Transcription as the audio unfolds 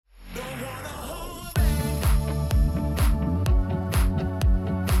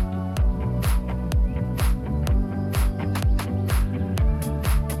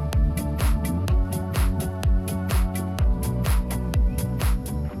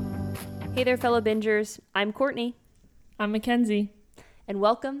Hey there, fellow bingers. I'm Courtney, I'm Mackenzie. and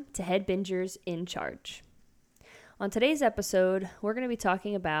welcome to Head Bingers in Charge. On today's episode, we're going to be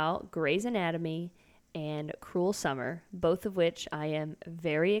talking about Grey's Anatomy and Cruel Summer, both of which I am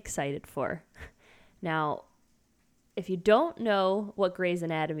very excited for. Now, if you don't know what Grey's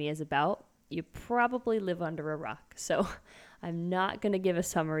Anatomy is about, you probably live under a rock. So I'm not going to give a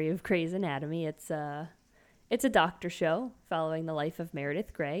summary of Grey's Anatomy. It's a doctor show following the life of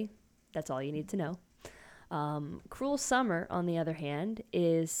Meredith Grey. That's all you need to know. Cruel Summer, on the other hand,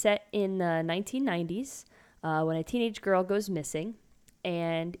 is set in the 1990s when a teenage girl goes missing,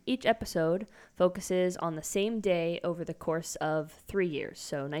 and each episode focuses on the same day over the course of 3 years,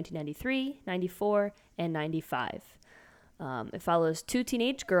 so 1993, 94, and 95. It follows two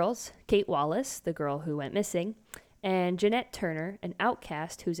teenage girls, Kate Wallace, the girl who went missing, and Jeanette Turner, an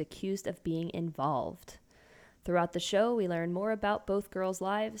outcast who's accused of being involved. Throughout the show, we learn more about both girls'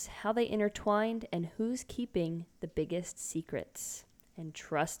 lives, how they intertwined, and who's keeping the biggest secrets. And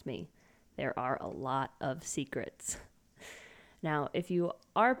trust me, there are a lot of secrets. Now, if you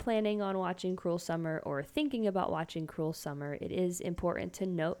are planning on watching Cruel Summer or thinking about watching Cruel Summer, it is important to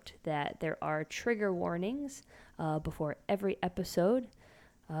note that there are trigger warnings before every episode.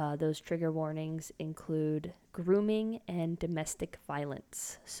 Those trigger warnings include grooming and domestic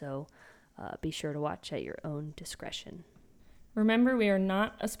violence. So be sure to watch at your own discretion. Remember, we are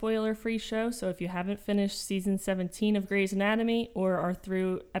not a spoiler-free show, so if you haven't finished season 17 of Grey's Anatomy or are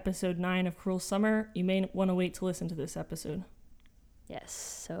through episode 9 of Cruel Summer, you may want to wait to listen to this episode. Yes,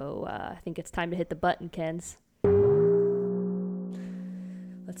 so I think it's time to hit the button, Kens.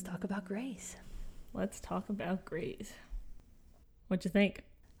 Let's talk about Grey's. Let's talk about Grey's. What'd you think?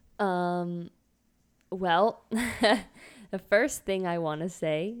 Well, the first thing I want to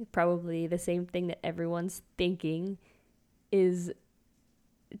say, probably the same thing that everyone's thinking, is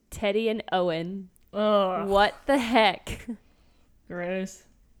Teddy and Owen. Ugh. What the heck? Gross.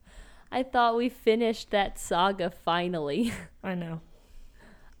 I thought we finished that saga finally. I know.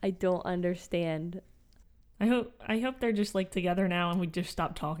 I don't understand. I hope they're just like together now and we just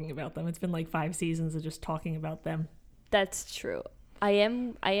stop talking about them. It's been like 5 seasons of just talking about them. That's true. I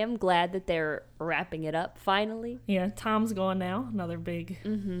am glad that they're wrapping it up finally. Yeah, Tom's gone now. Another big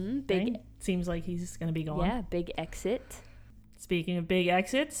Big thing. Seems like he's going to be gone. Yeah, big exit. Speaking of big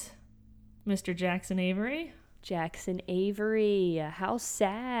exits, Mr. Jackson Avery. Jackson Avery. How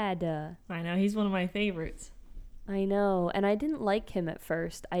sad. I know, he's one of my favorites. I know, and I didn't like him at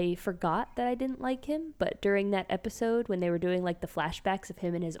first. I forgot that I didn't like him, but during that episode when they were doing like the flashbacks of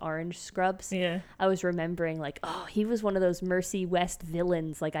him in his orange scrubs, Yeah. I was remembering like, oh, he was one of those Mercy West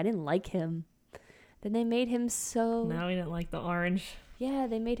villains. Like, I didn't like him. Then they made him so... No, he didn't like the orange. Yeah,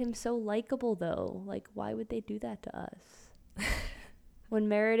 they made him so likable though. Like, why would they do that to us? When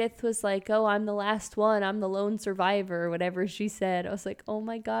Meredith was like, oh, I'm the last one, I'm the lone survivor, or whatever she said, I was like, oh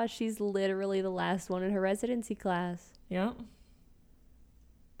my gosh, she's literally the last one in her residency class. Yeah.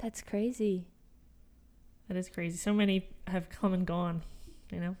 That's crazy. That is crazy. So many have come and gone,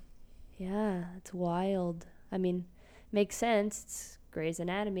 you know? Yeah, it's wild. I mean, makes sense. It's Grey's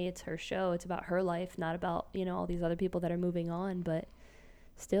Anatomy. It's her show. It's about her life, not about, all these other people that are moving on. But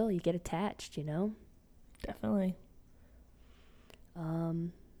still, you get attached, Definitely.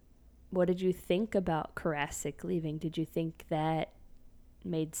 What did you think about Karasik leaving? Did you think that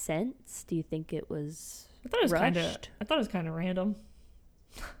made sense? Do you think it was I thought it was rushed? kind of random.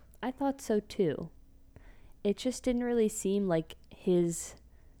 I thought so too. It just didn't really seem like his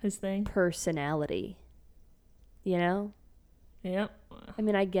Thing. personality. Yep. I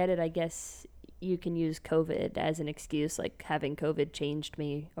mean, I get it. I guess you can use COVID as an excuse, like having COVID changed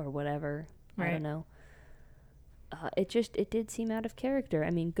me or whatever. Right. I don't know. It did seem out of character. I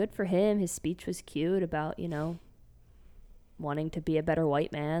mean, good for him. His speech was cute about, wanting to be a better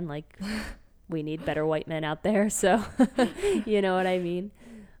white man. Like, we need better white men out there. So, you know what I mean?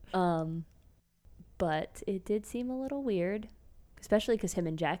 But it did seem a little weird, especially because him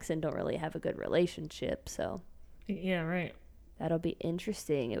and Jackson don't really have a good relationship. So, Yeah, right. that'll be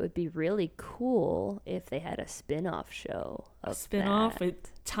interesting. It would be really cool if they had a spin-off show. A spin-off that.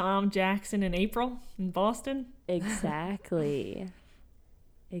 with Tom, Jackson, and April in Boston. Exactly.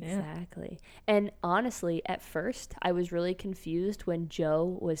 Exactly. And honestly, at first, I was really confused when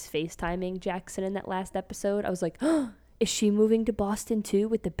Joe was FaceTiming Jackson in that last episode. I was like, oh, is she moving to Boston too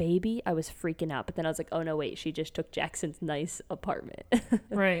with the baby? I was freaking out. But then I was like, oh, no, wait. She just took Jackson's nice apartment.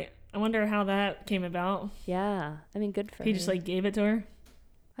 Right. I wonder how that came about. Yeah. I mean, good for He her. just gave it to her.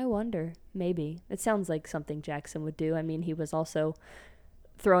 I wonder. Maybe. It sounds like something Jackson would do. I mean, he was also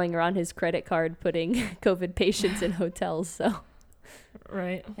throwing around his credit card, putting COVID patients in hotels. So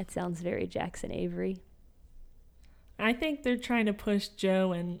Right. That sounds very Jackson Avery. I think they're trying to push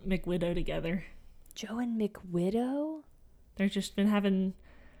Joe and McWidow together. Joe and McWidow? They've just been having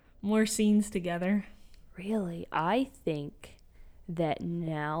more scenes together. Really? I think that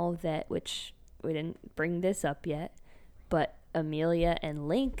now that, which we didn't bring this up yet, but Amelia and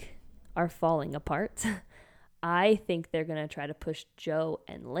Link are falling apart. I think they're going to try to push Joe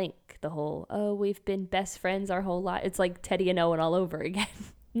and Link. The whole, oh, we've been best friends our whole life. It's like Teddy and Owen all over again.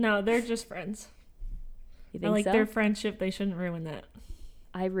 No, they're just friends. You think I like so? their friendship. They shouldn't ruin that.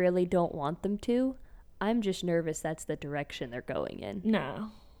 I really don't want them to. I'm just nervous that's the direction they're going in. No.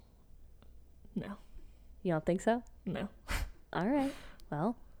 You don't think so? No. All right.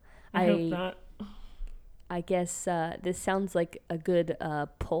 Well, I hope not. I guess this sounds like a good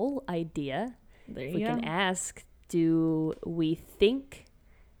poll idea. There We you go. can ask, do we think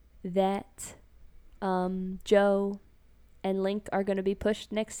that Joe and Link are going to be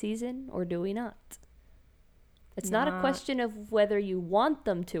pushed next season, or do we not? It's not a question of whether you want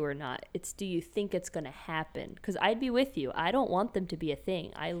them to or not. It's, do you think it's going to happen? Because I'd be with you. I don't want them to be a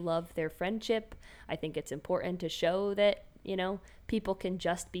thing. I love their friendship. I think it's important to show that, you know, people can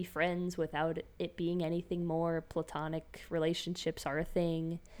just be friends without it being anything more. Platonic relationships are a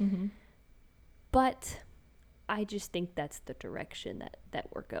thing. Mm-hmm. But I just think that's the direction that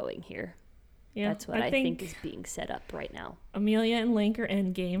we're going here. Yeah, That's what I think is being set up right now. Amelia and Link are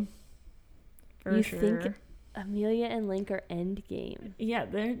endgame. For You sure. think Amelia and Link are endgame? Yeah,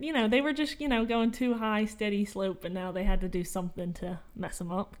 they were just, going too high, steady slope, and now they had to do something to mess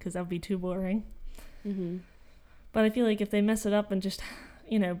them up because that would be too boring. Mm-hmm. But I feel like if they mess it up and just,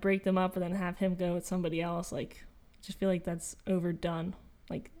 break them up and then have him go with somebody else, I just feel like that's overdone.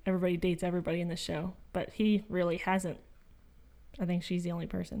 Like, everybody dates everybody in the show, but he really hasn't. I think she's the only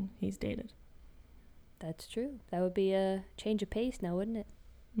person he's dated. That's true. That would be a change of pace now, wouldn't it?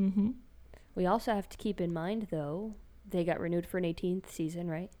 Mm-hmm. We also have to keep in mind, though, they got renewed for an 18th season,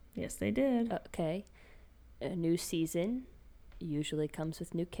 right? Yes, they did. Okay. A new season usually comes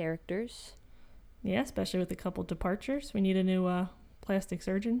with new characters. Yeah, especially with a couple departures. We need a new plastic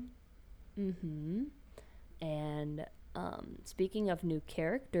surgeon. Mm-hmm. And speaking of new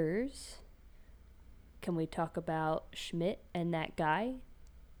characters, can we talk about Schmidt and that guy?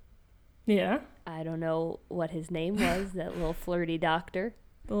 Yeah. I don't know what his name was, that little flirty doctor.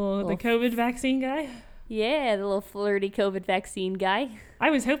 The COVID vaccine guy? Yeah, the little flirty COVID vaccine guy. I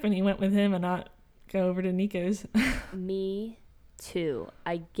was hoping he went with him and not go over to Nico's. Me too.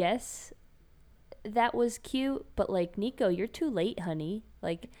 I guess that was cute, but like, Nico, you're too late, honey.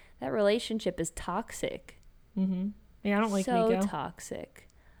 Like, that relationship is toxic. Mm-hmm. Yeah, I don't like Nico. So toxic.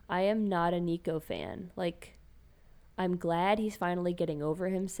 I am not a Nico fan. Like, I'm glad he's finally getting over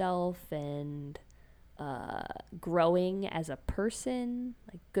himself and growing as a person.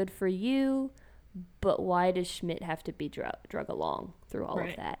 Like, good for you. But why does Schmidt have to be drug along through all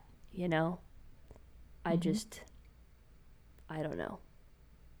of that? You know? I don't know.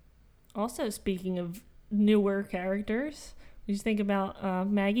 Also, speaking of newer characters, we just think about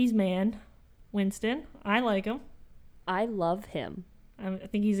Maggie's man, Winston. I like him. I love him. I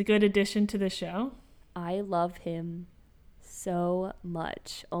think he's a good addition to the show. I love him so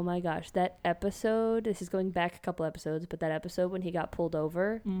much. Oh my gosh, that episode, this is going back a couple episodes, but that episode when he got pulled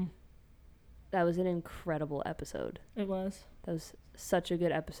over, that was an incredible episode. It was. That was such a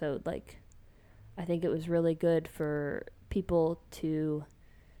good episode. Like, I think it was really good for people to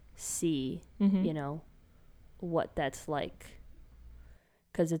see, you know, what that's like.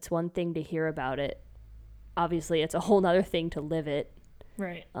 Because it's one thing to hear about it. Obviously, it's a whole nother thing to live it.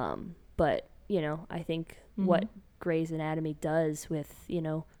 Right. But, you know, I think what Grey's Anatomy does with, you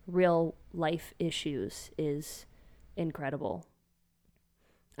know, real life issues is incredible.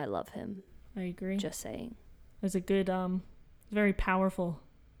 I love him. I agree. Just saying. It was a good, very powerful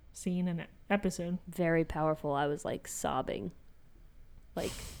scene and episode. Very powerful. I was like sobbing.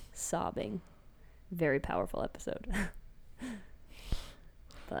 Like sobbing. Very powerful episode.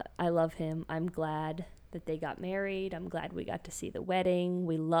 But I love him. I'm glad that they got married. I'm glad we got to see the wedding.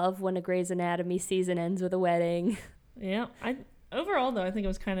 We love when a Grey's Anatomy season ends with a wedding. Yeah. Overall, though, I think it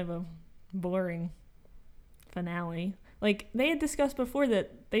was kind of a boring finale. Like, they had discussed before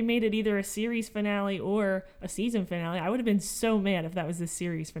that they made it either a series finale or a season finale. I would have been so mad if that was the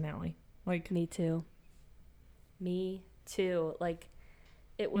series finale. Like, Me too. Like,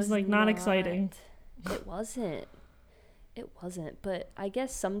 it was like not exciting. It wasn't. But I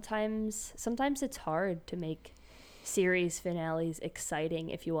guess sometimes it's hard to make series finales exciting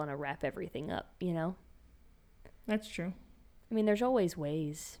if you want to wrap everything up, you know? That's true. I mean, there's always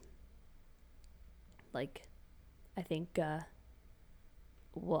ways. Like, I think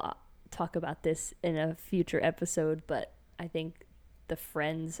we'll talk about this in a future episode, but I think the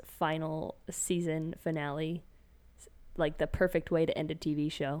Friends final season finale, like the perfect way to end a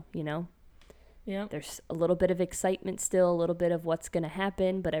TV show, you know? Yeah. There's a little bit of excitement still, a little bit of what's going to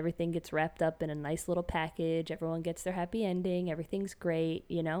happen, but everything gets wrapped up in a nice little package. Everyone gets their happy ending. Everything's great,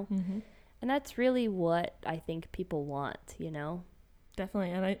 you know? Mm-hmm. And that's really what I think people want, you know?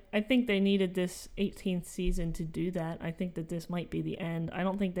 Definitely. And I think they needed this 18th season to do that. I think that this might be the end. I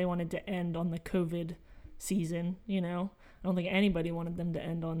don't think they wanted to end on the COVID season, you know? I don't think anybody wanted them to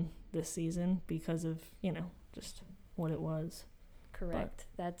end on this season because of, you know, just what it was. Correct.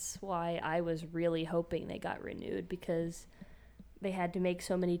 That's why I was really hoping they got renewed, because they had to make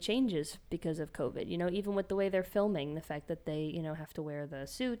so many changes because of COVID. You know, even with the way they're filming, the fact that they, you know, have to wear the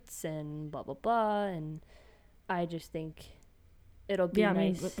suits and blah, blah, blah. And I just think it'll be nice. I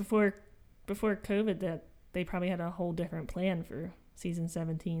mean, but before COVID, that they probably had a whole different plan for season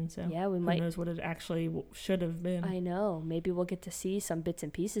 17. So yeah, who knows what it actually should have been. I know. Maybe we'll get to see some bits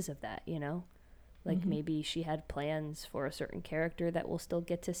and pieces of that, you know? Like maybe she had plans for a certain character that we'll still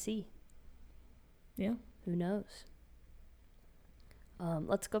get to see. Yeah. Who knows?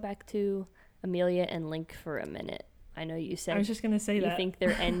 Let's go back to Amelia and Link for a minute. I know you said I was just going to say you that. think they're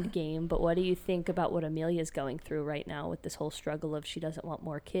end game, but what do you think about what Amelia's going through right now with this whole struggle of she doesn't want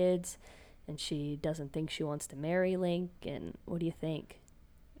more kids and she doesn't think she wants to marry Link? And what do you think?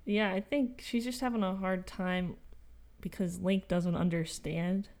 Yeah, I think she's just having a hard time because Link doesn't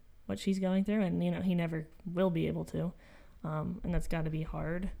understand what she's going through, and, you know, he never will be able to. And that's got to be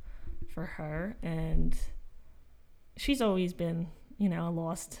hard for her. And she's always been, you know, a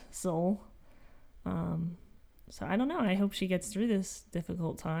lost soul. So I don't know. I hope she gets through this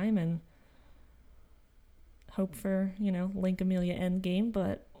difficult time and hope for, you know, Link Amelia endgame,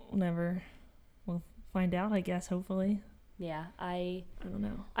 but we'll find out, I guess, hopefully. Yeah, I don't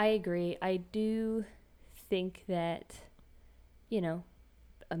know. I agree. I do think that, you know,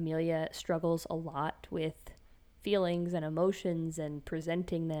 Amelia struggles a lot with feelings and emotions and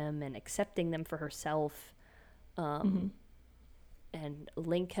presenting them and accepting them for herself. And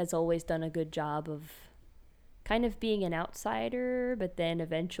Link has always done a good job of kind of being an outsider, but then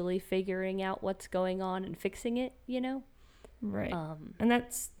eventually figuring out what's going on and fixing it, you know? Right. And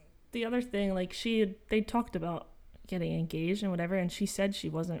that's the other thing. Like, they talked about getting engaged and whatever, and she said she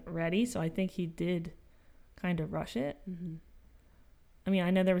wasn't ready, so I think he did kind of rush it. Mm-hmm. I mean,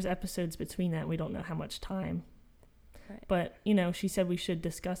 I know there was episodes between that. We don't know how much time. Right. But, you know, she said we should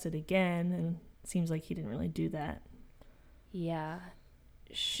discuss it again, and it seems like he didn't really do that. Yeah.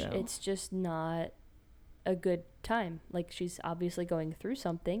 So. It's just not a good time. Like, she's obviously going through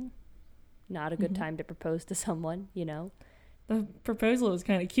something. Not a good time to propose to someone, you know? The proposal was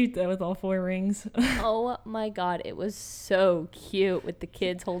kind of cute, though, with all 4 rings. Oh, my God. It was so cute with the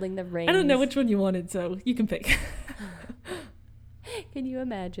kids holding the rings. I don't know which one you wanted, so you can pick. Can you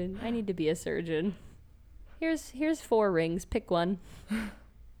imagine? I need to be a surgeon. Here's 4 rings. Pick one.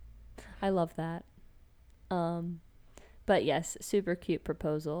 I love that. But yes, super cute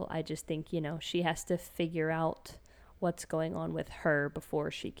proposal. I just think, you know, she has to figure out what's going on with her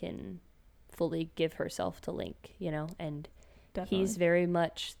before she can fully give herself to Link, you know? And Definitely. He's very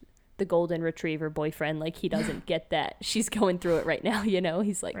much the golden retriever boyfriend. Like, he doesn't get that she's going through it right now, you know?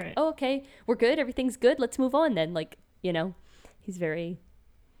 He's like, right. Oh, okay, we're good. Everything's good. Let's move on then. Like, you know,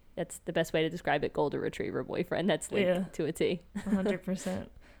 that's the best way to describe it. Golden retriever boyfriend. That's Link to a T. 100%.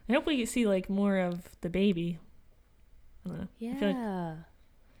 I hope we see, like, more of the baby. I don't know. Yeah. I feel like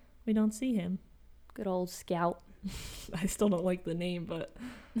we don't see him. Good old Scout. I still don't like the name, but...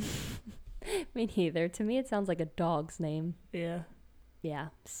 Me neither. To me, it sounds like a dog's name. Yeah. Yeah,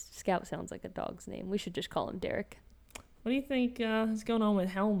 Scout sounds like a dog's name. We should just call him Derek. What do you think is going on with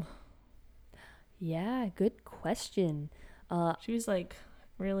Helm? Yeah, good question. She was, like,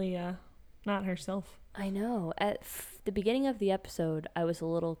 really not herself. I know. At the beginning of the episode, I was a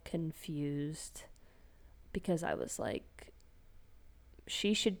little confused because I was like,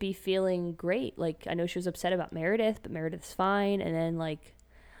 she should be feeling great. Like, I know she was upset about Meredith, but Meredith's fine. And then, like,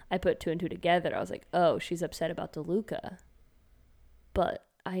 I put 2 and 2 together. I was like, oh, she's upset about DeLuca. But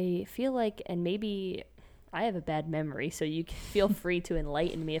I feel like, and maybe I have a bad memory, so you can feel free to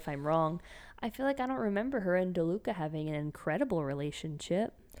enlighten me if I'm wrong. I feel like I don't remember her and DeLuca having an incredible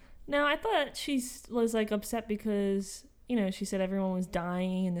relationship. No, I thought she was, like, upset because, you know, she said everyone was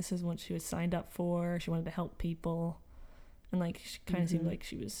dying and this is what she was signed up for. She wanted to help people. And, like, she kind of seemed like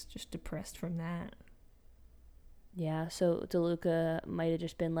she was just depressed from that. Yeah, so DeLuca might have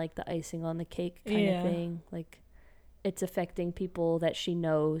just been, like, the icing on the cake kind of thing. Like, it's affecting people that she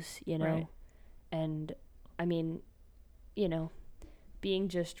knows, you know? Right. And, I mean, you know, being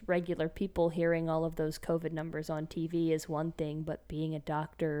just regular people, hearing all of those COVID numbers on TV is one thing, but being a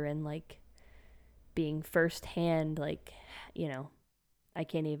doctor and like being firsthand, like, you know, I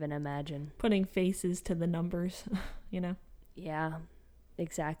can't even imagine. Putting faces to the numbers, you know? Yeah,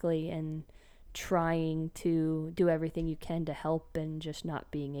 exactly. And trying to do everything you can to help and just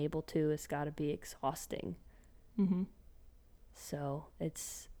not being able to has got to be exhausting. Mm-hmm. So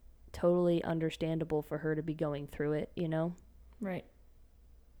it's totally understandable for her to be going through it, you know? Right.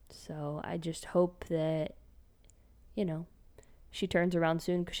 So I just hope that, you know, she turns around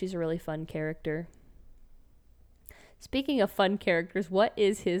soon because she's a really fun character. Speaking of fun characters, what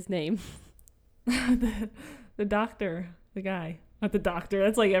is his name? the doctor, the guy. Not the doctor,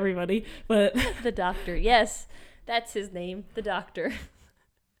 that's like everybody, but... The doctor, yes. That's his name, the doctor.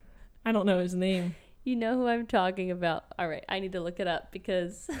 I don't know his name. You know who I'm talking about. All right, I need to look it up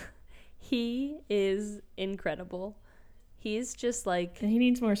because he is incredible. He's just like... And he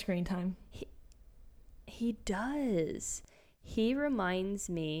needs more screen time. He does. He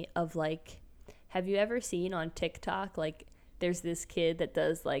reminds me of like... Have you ever seen on TikTok, like, there's this kid that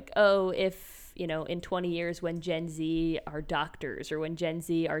does like, oh, if, you know, in 20 years when Gen Z are doctors or when Gen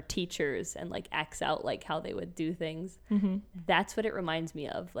Z are teachers, and like acts out like how they would do things. Mm-hmm. That's what it reminds me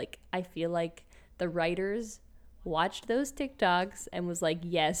of. Like, I feel like the writers watched those TikToks and was like,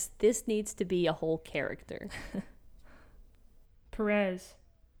 yes, this needs to be a whole character. Perez.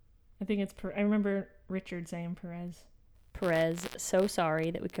 I think it's I remember Richard saying Perez. Perez, so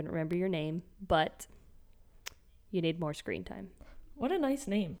sorry that we couldn't remember your name, but you need more screen time. What a nice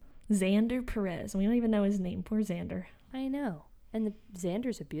name. Xander Perez. We don't even know his name. Poor Xander. I know. And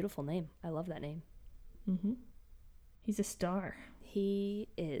Xander's a beautiful name. I love that name. Mm-hmm. He's a star. He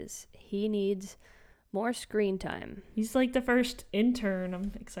is. He needs more screen time. He's like the first intern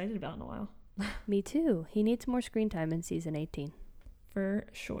I'm excited about in a while. Me too. He needs more screen time in season 18. For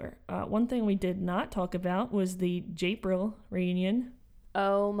sure. One thing we did not talk about was the Japril reunion.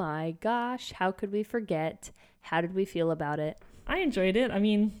 Oh my gosh, how could we forget? How did we feel about it? I enjoyed it. I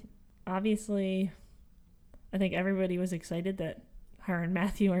mean, obviously, I think everybody was excited that her and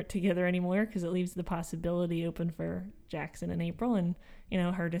Matthew aren't together anymore because it leaves the possibility open for Jackson and April, and, you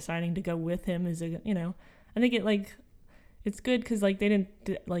know, her deciding to go with him is a, you know, I think it like, it's good because like they didn't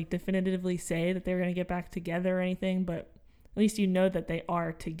like definitively say that they were going to get back together or anything, but at least you know that they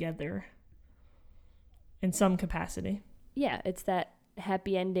are together in some capacity. Yeah, it's that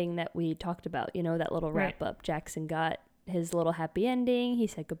happy ending that we talked about, you know, that little wrap up. Jackson got his little happy ending. He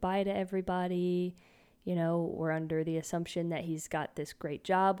said goodbye to everybody. You know, we're under the assumption that he's got this great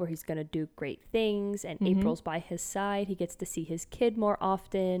job where he's going to do great things, and April's by his side. He gets to see his kid more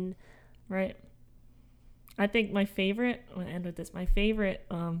often. Right. I think my favorite, I'm going to end with this, my favorite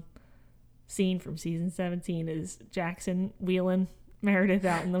scene from season 17 is Jackson wheeling Meredith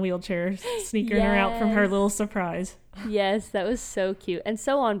out in the wheelchair, sneaking her out from her little surprise. Yes, that was so cute and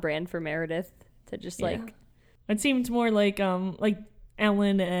so on brand for Meredith to just like. It seemed more like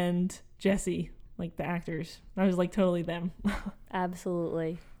Ellen and Jesse, like the actors. I was like totally them.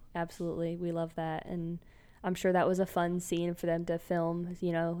 Absolutely, we love that, and I'm sure that was a fun scene for them to film.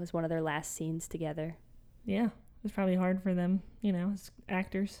 You know, it was one of their last scenes together. Yeah. It was probably hard for them, you know, as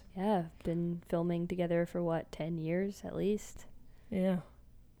actors. Yeah, been filming together for what, 10 years at least? Yeah.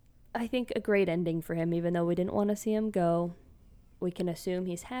 I think a great ending for him, even though we didn't want to see him go. We can assume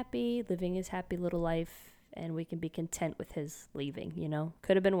he's happy, living his happy little life, and we can be content with his leaving, you know?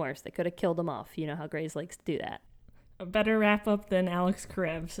 Could have been worse. They could have killed him off. You know how Grey's likes to do that. A better wrap-up than Alex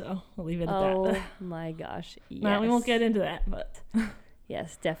Karev, so we'll leave it at that. Oh, my gosh. Yes. No, we won't get into that, but...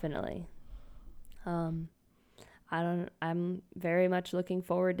 Yes, definitely. I'm very much looking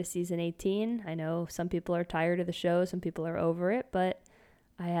forward to season 18. I know some people are tired of the show, some people are over it, but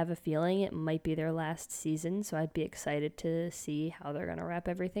I have a feeling it might be their last season, so I'd be excited to see how they're going to wrap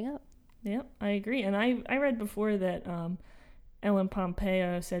everything up. Yep, I agree. And I read before that Ellen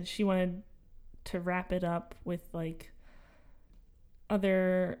Pompeo said she wanted to wrap it up with like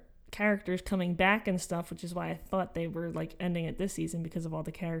other characters coming back and stuff, which is why I thought they were like ending it this season because of all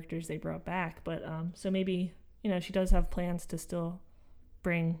the characters they brought back. But so maybe, you know, she does have plans to still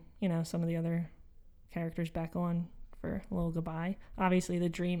bring, you know, some of the other characters back on for a little goodbye. Obviously, the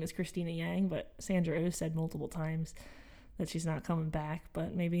dream is Christina Yang, but Sandra Oh said multiple times that she's not coming back.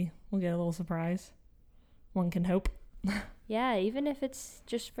 But maybe we'll get a little surprise. One can hope. Yeah, even if it's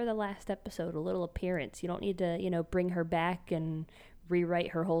just for the last episode, a little appearance. You don't need to, you know, bring her back and rewrite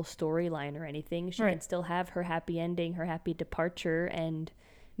her whole storyline or anything. She can still have her happy ending, her happy departure, and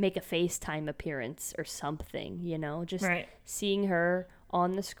make a FaceTime appearance or something, you know, just seeing her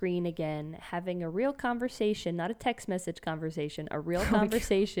on the screen again, having a real conversation, not a text message conversation, a real Oh my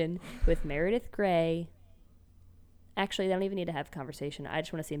conversation with Meredith Grey. Actually, they don't even need to have a conversation. I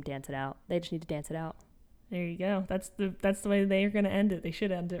just want to see them dance it out. They just need to dance it out. There you go. That's the way they are going to end it. They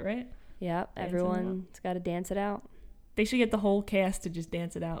should end it, right? Yep, Dance it everyone's got to dance it out. They should get the whole cast to just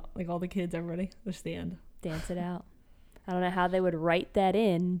dance it out. Like all the kids, everybody. Just the end. Dance it out. I don't know how they would write that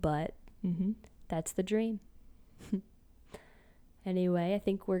in, but that's the dream. Anyway, I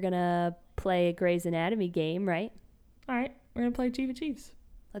think we're going to play a Grey's Anatomy game, right? All right. We're going to play Chief of Chiefs.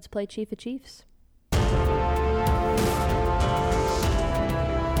 Let's play Chief of Chiefs.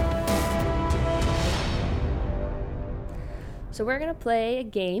 So we're going to play a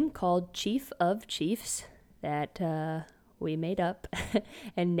game called Chief of Chiefs that we made up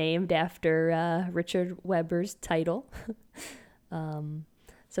and named after Richard Weber's title.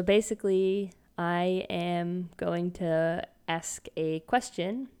 So basically, I am going to ask a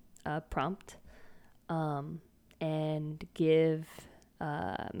question, a prompt, and give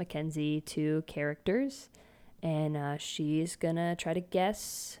Mackenzie 2 characters, and she's going to try to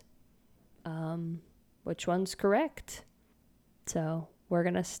guess which one's correct. So we're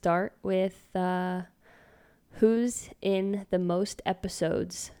going to start with who's in the most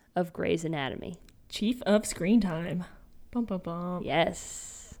episodes of Grey's Anatomy. Chief of Screen Time. Bum, bum, bum.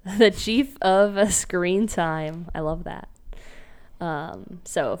 Yes, the chief of screen time. I love that.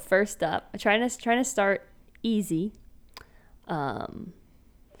 So first up, I'm trying to start easy.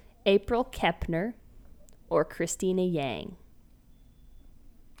 April Kepner or Christina Yang?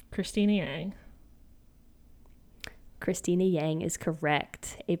 Christina Yang. Christina Yang is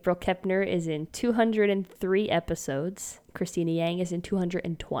correct. April Kepner is in 203 episodes. Christina Yang is in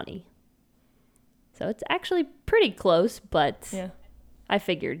 220. So it's actually pretty close, but Yeah. I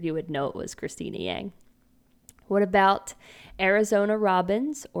figured you would know it was Christina Yang. What about Arizona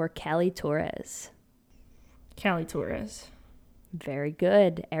Robbins or Callie Torres? Callie Torres. Very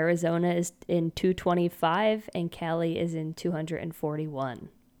good. Arizona is in 225 and Callie is in 241.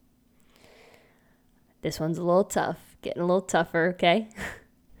 This one's a little tough. Getting a little tougher, okay?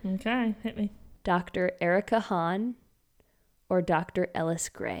 Okay, hit me. Dr. Erica Hahn or Dr. Ellis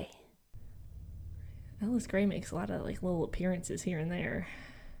Gray? Ellis Gray makes a lot of like little appearances here and there.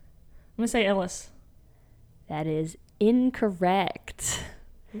 I'm going to say Ellis. That is incorrect.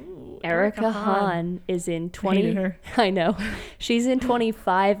 Ooh, Erica Hahn is in 20. Hated her. I know. She's in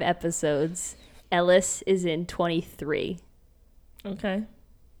 25 episodes. Ellis is in 23. Okay.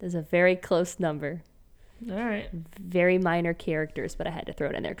 There's a very close number. All right. Very minor characters, but I had to throw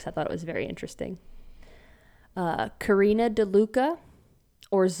it in there because I thought it was very interesting. Karina DeLuca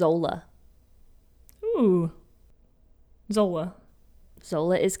or Zola? Ooh. Zola.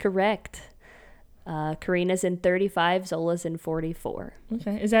 Zola is correct. Karina's in 35, Zola's in 44.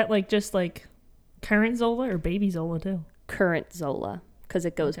 Okay. Is that like just like current Zola or baby Zola too? Current Zola, because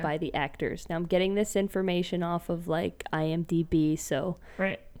it goes Okay. by the actors. Now I'm getting this information off of like IMDb, so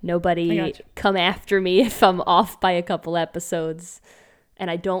Right. I nobody gotcha. come after me if I'm off by a couple episodes. And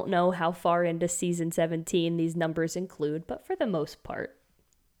I don't know how far into season 17 these numbers include, but for the most part,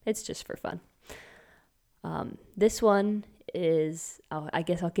 it's just for fun. This one is, I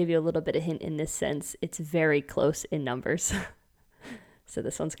guess I'll give you a little bit of hint in this sense. It's very close in numbers. So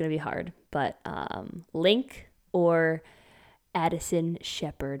this one's going to be hard. But Link or Addison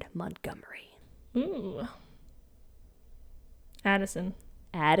Shepherd Montgomery? Ooh. Addison.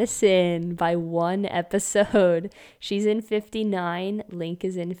 Addison by 1 episode. She's in 59. Link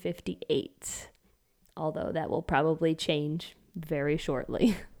is in 58. Although that will probably change very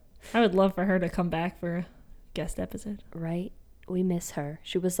shortly. I would love for her to come back for a guest episode. Right? We miss her.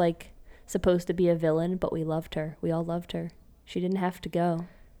 She was like supposed to be a villain, but we loved her. We all loved her. She didn't have to go.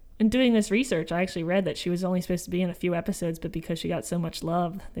 In doing this research, I actually read that she was only supposed to be in a few episodes, but because she got so much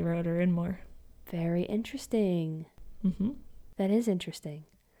love, they wrote her in more. Very interesting. Mm-hmm. That is interesting.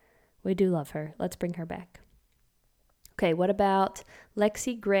 We do love her. Let's bring her back. Okay, what about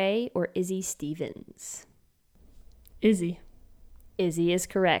Lexi Gray or Izzy Stevens? Izzy. Izzy is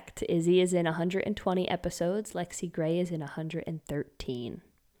correct. Izzy is in 120 episodes. Lexi Gray is in 113.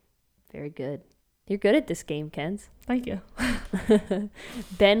 Very good. You're good at this game, Kenz. Thank you.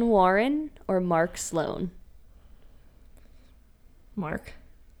 Ben Warren or Mark Sloan? Mark.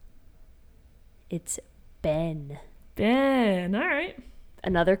 It's Ben. Ben. All right.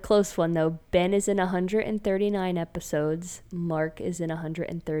 Another close one, though. Ben is in 139 episodes. Mark is in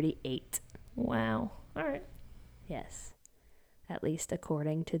 138. Wow. All right. Yes. At least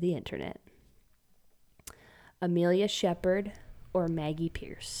according to the internet. Amelia Shepherd or Maggie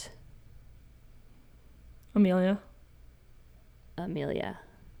Pierce? Amelia. Amelia.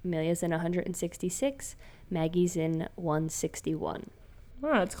 Amelia's in 166. Maggie's in 161.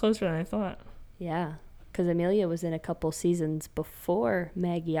 Wow, it's closer than I thought. Yeah, because Amelia was in a couple seasons before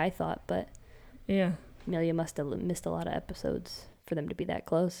Maggie, I thought, but Yeah. Amelia must have missed a lot of episodes for them to be that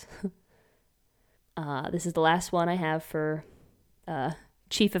close. This is the last one I have for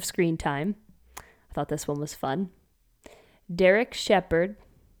Chief of Screen Time. I thought this one was fun. Derek Shepherd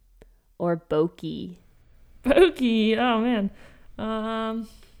or Boki? Boki. Oh, man.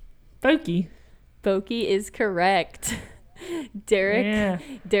 Boki. Boki is correct. Derek Yeah.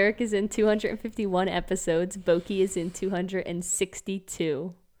 Derek is in 251 episodes. Boki is in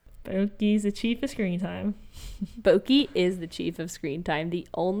 262. Boki's the chief of screen time. Boki is the chief of screen time. The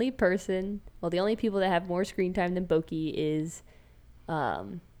only people that have more screen time than Boki is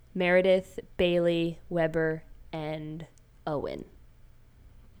Meredith, Bailey, Weber, and Owen.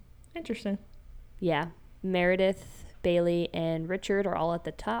 Interesting. Yeah, Meredith, Bailey, and Richard are all at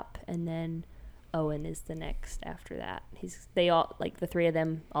the top, and then Owen is the next after that. The three of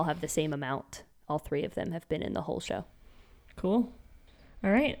them all have the same amount. All three of them have been in the whole show. Cool.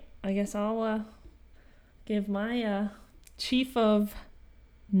 All right. I guess I'll give my chief of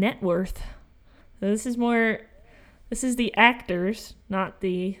net worth. So this is the actors, not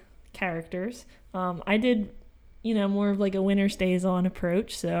the characters. I did, more of like a winner stays on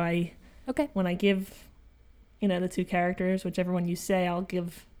approach. So when I give, the two characters, whichever one you say, I'll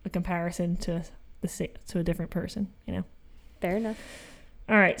give a comparison to a different person, Fair enough.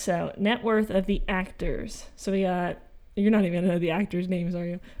 All right, so net worth of the actors. So we got, you're not even gonna know the actors' names, are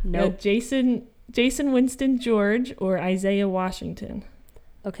you? No. Nope. Jason Winston George or Isaiah Washington.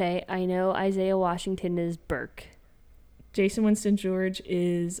 Okay, I know Isaiah Washington is Burke. Jason Winston George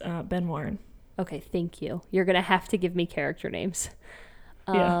is Ben Warren. Okay, thank you. You're gonna have to give me character names.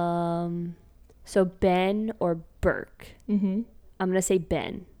 Yeah. So Ben or Burke? Mm-hmm. I'm gonna say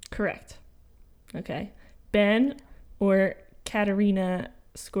Ben. Correct. Okay. Ben or Katerina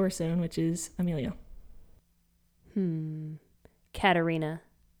Scorsone, which is Amelia. Katerina.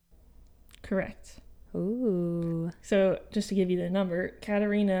 Correct. Ooh. So just to give you the number,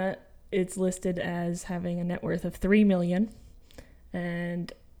 Katerina, it's listed as having a net worth of $3 million,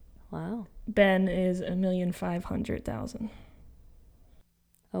 and wow, Ben is $1,500,000.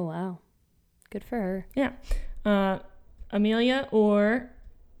 Oh wow, good for her. Yeah. Amelia or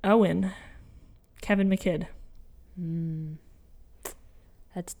Owen, Kevin McKidd.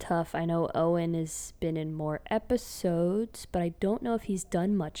 That's tough. I know Owen has been in more episodes, but I don't know if he's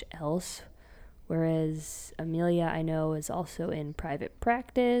done much else. Whereas Amelia, I know, is also in Private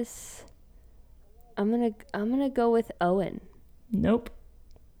Practice. I'm gonna go with Owen. Nope.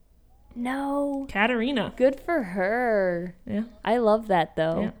 No. Katerina. Good for her. Yeah. I love that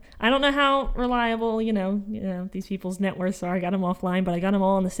though. Yeah. I don't know how reliable, these people's net worths are. I got them offline, but I got them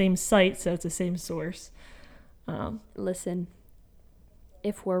all on the same site, so it's the same source. Listen,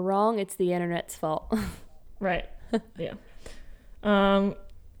 if we're wrong, it's the internet's fault. Right. Yeah.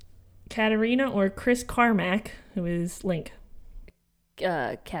 Katerina or Chris Carmack, who is Link?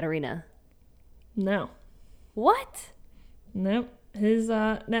 Katerina. No. What? Nope. His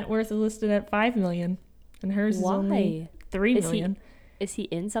net worth is listed at $5 million, and hers is only $3 million. Is he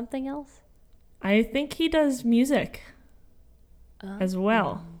in something else? I think he does music as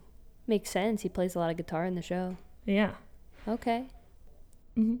well. Makes sense. He plays a lot of guitar in the show. Yeah. Okay.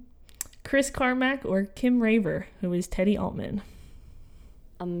 Mm-hmm. Chris Carmack or Kim Raver, who is Teddy Altman?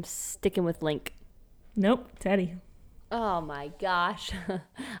 I'm sticking with Link. Nope, Teddy. Oh my gosh.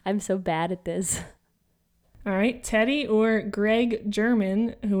 I'm so bad at this. All right, Teddy or Greg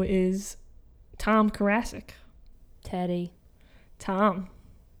German, who is Tom Karasik? Teddy. Tom.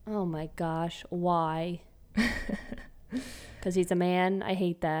 Oh my gosh. Why? Because he's a man? I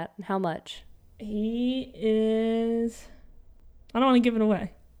hate that. How much? He is... I don't want to give it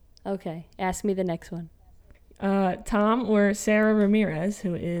away. Okay. Ask me the next one. Tom or Sarah Ramirez,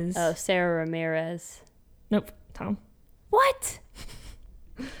 who is... Oh, Sarah Ramirez. Nope, Tom. What?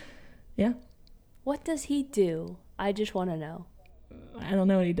 Yeah. What does he do? I just want to know. I don't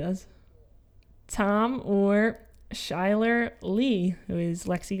know what he does. Tom or Shyler Lee, who is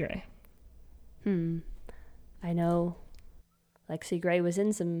Lexi Gray? I know Lexi Gray was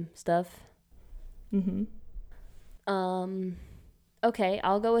in some stuff. Mm-hmm. Okay,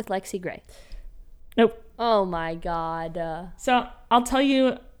 I'll go with Lexi Gray. Nope. Oh my god. So I'll tell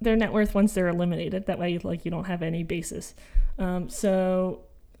you their net worth once they're eliminated. That way, you don't have any basis. So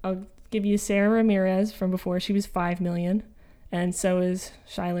I'll give you Sarah Ramirez from before. She was $5 million, and so is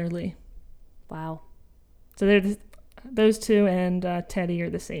Shyler Lee. Wow. So those two and Teddy are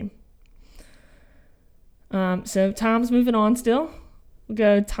the same. So Tom's moving on still. We'll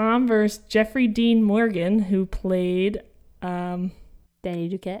go Tom versus Jeffrey Dean Morgan, who played Danny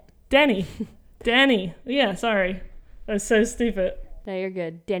Duquette. Denny. Denny. Yeah, sorry. That was so stupid. No, you're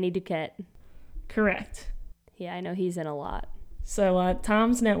good. Danny Duquette. Correct. Yeah, I know he's in a lot. So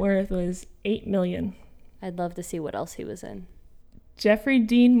Tom's net worth was $8 million. I'd love to see what else he was in. Jeffrey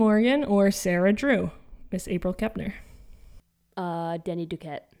Dean Morgan or Sarah Drew, Miss April Kepner. Danny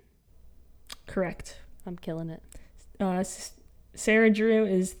Duquette. Correct. I'm killing it. Sarah Drew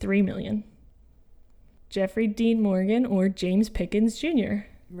is $3 million. Jeffrey Dean Morgan or James Pickens Jr.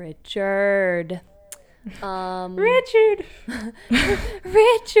 Richard. Richard.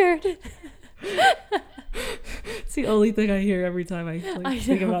 Richard. It's the only thing I hear every time I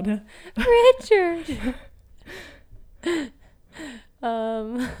think about him. Richard.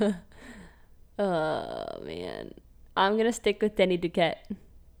 Oh man, I'm gonna stick with Danny Duquette.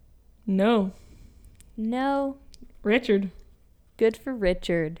 No. Richard. Good for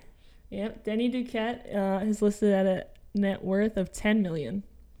Richard. Yep. Danny Duquette is listed at a net worth of $10 million.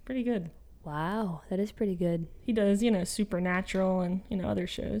 Pretty good. Wow, that is pretty good. He does, Supernatural and, other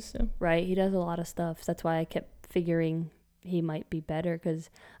shows. So. Right, he does a lot of stuff. That's why I kept figuring he might be better, because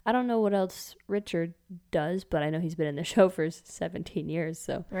I don't know what else Richard does, but I know he's been in the show for 17 years,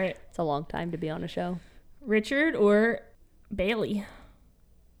 so right. It's a long time to be on a show. Richard or Bailey?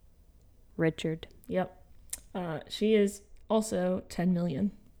 Richard. Yep. She is also $10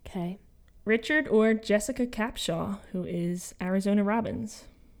 million. Okay. Richard or Jessica Capshaw, who is Arizona Robbins?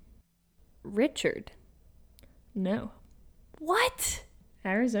 Richard. No. What?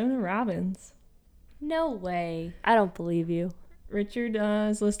 Arizona Robbins. No way. I don't believe you. Richard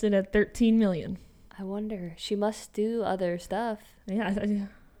is listed at $13 million. I wonder. She must do other stuff. Yeah.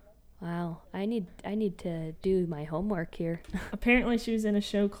 Wow. I need to do my homework here. Apparently she was in a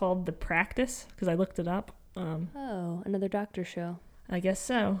show called The Practice, because I looked it up. Another doctor show. I guess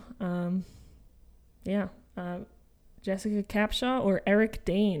so. Yeah. Jessica Capshaw or Eric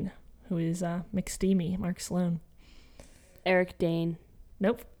Dane, who is McSteamy, Mark Sloan. Eric Dane.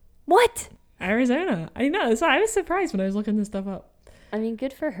 Nope. What? Arizona. I know. So I was surprised when I was looking this stuff up. I mean,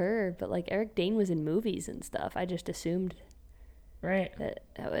 good for her, but Eric Dane was in movies and stuff. I just assumed right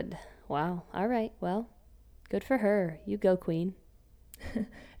that would. Wow. All right. Well, good for her. You go, Queen.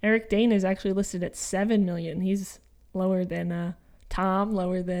 Eric Dane is actually listed at $7 million. He's lower than Tom,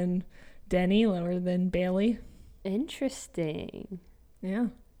 lower than Denny, lower than Bailey. Interesting. Yeah.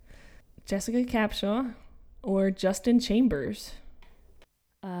 Jessica Capshaw or Justin Chambers?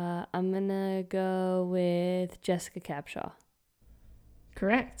 I'm gonna go with Jessica Capshaw.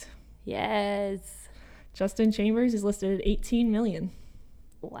 Correct. Yes. Justin Chambers is listed at $18 million.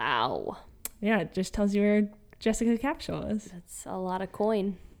 Wow. Yeah, it just tells you where Jessica Capshaw is. That's a lot of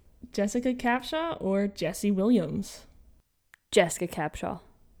coin. Jessica Capshaw or Jesse Williams? Jessica Capshaw.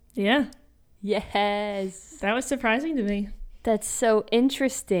 Yeah. Yes. That was surprising to me. That's so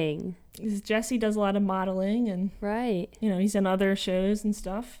interesting. Because Jesse does a lot of modeling and... Right. He's in other shows and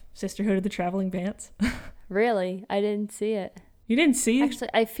stuff. Sisterhood of the Traveling Pants. Really? I didn't see it. You didn't see it? Actually,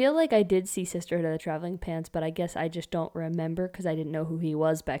 I feel like I did see Sisterhood of the Traveling Pants, but I guess I just don't remember because I didn't know who he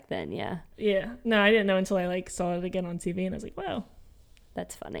was back then, yeah. Yeah. No, I didn't know until I saw it again on TV and I was like, wow.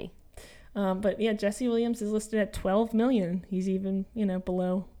 That's funny. But yeah, Jesse Williams is listed at $12 million. He's even,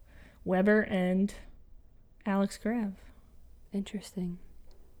 below Weber and Alex Graf. Interesting.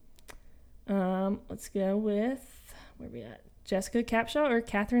 Let's go with, where are we at? Jessica Capshaw or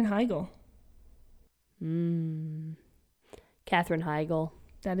Katherine Heigl? Katherine Heigl.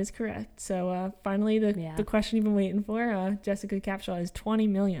 That is correct. So finally, the question you've been waiting for, Jessica Capshaw is $20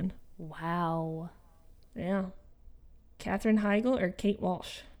 million. Wow. Yeah. Katherine Heigl or Kate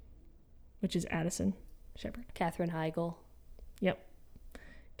Walsh, which is Addison Shepherd. Katherine Heigl. Yep.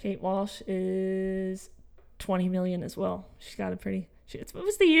 Kate Walsh is $20 million as well. She's got a pretty... It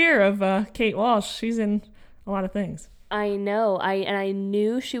was the year of Kate Walsh. She's in a lot of things. I know. I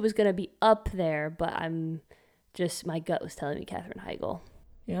knew she was going to be up there, but my gut was telling me Katherine Heigl.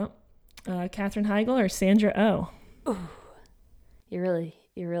 Yep. Katherine Heigl or Sandra Oh? Ooh. You're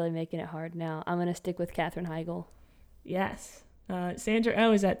really making it hard now. I'm going to stick with Katherine Heigl. Yes. Sandra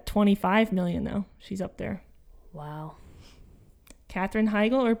Oh is at $25 million though. She's up there. Wow. Katherine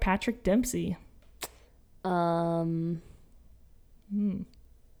Heigl or Patrick Dempsey?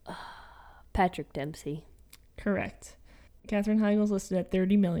 Patrick Dempsey. Correct. Katherine Heigl's listed at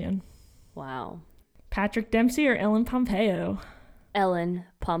 $30 million. Wow. Patrick Dempsey or Ellen Pompeo? Ellen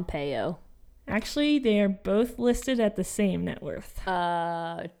Pompeo. Actually, they are both listed at the same net worth.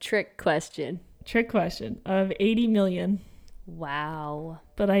 Trick question. Trick question of $80 million. Wow.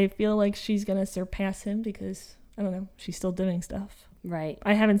 But I feel like she's going to surpass him because, I don't know, she's still doing stuff. Right.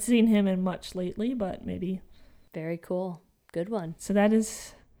 I haven't seen him in much lately, but maybe. Very cool. Good one. So that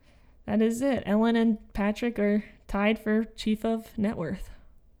is it. Ellen and Patrick are tied for Chief of Net Worth.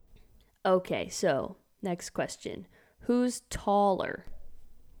 Okay, so next question. Who's taller?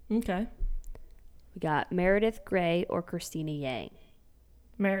 Okay. We got Meredith Grey or Christina Yang.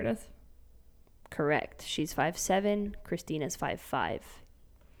 Meredith. Correct. She's 5'7". Christina's 5'5".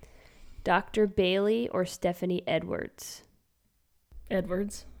 Dr. Bailey or Stephanie Edwards.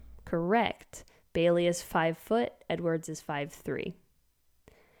 Edwards. Correct. Bailey is 5 foot. Edwards is 5'3".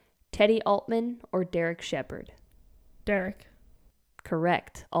 Teddy Altman or Derek Shepherd. Derek.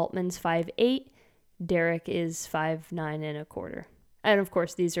 Correct. Altman's 5'8". Derek is 5'9.25". And of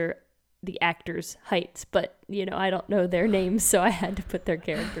course, these are the actors' heights, but I don't know their names, so I had to put their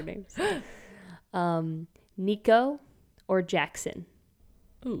character names. Nico or Jackson.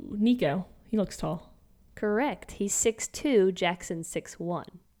 Ooh, Nico. He looks tall. Correct. He's 6'2". Jackson's 6'1".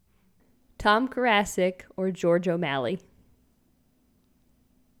 Tom Karasik or George O'Malley.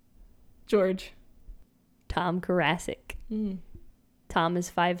 George. Tom Karasik. Mm. Tom is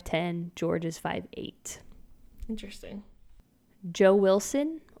 5'10". George is 5'8". Interesting. Joe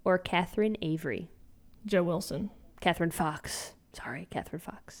Wilson or Catherine Avery. Joe Wilson. Catherine Fox. Sorry, Catherine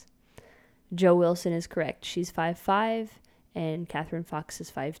Fox. Joe Wilson is correct. She's 5'5", and Catherine Fox is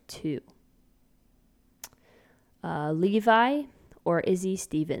 5'2". Levi or Izzy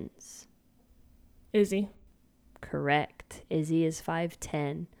Stevens. Izzy. Correct. Izzy is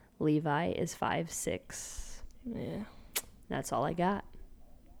 5'10". Levi is 5'6". Yeah. That's all I got.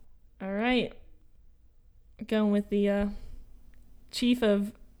 All right. Going with the chief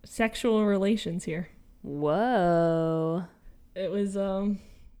of sexual relations here. Whoa. It was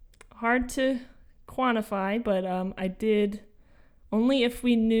hard to quantify, but I did only if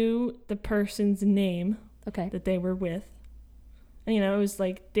we knew the person's name Okay. that they were with. And, it was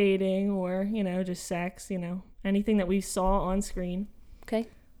like dating or, just sex, anything that we saw on screen. Okay.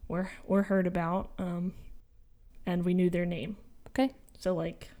 Or heard about, and we knew their name. Okay. So,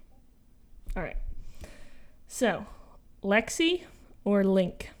 all right. So, Lexi or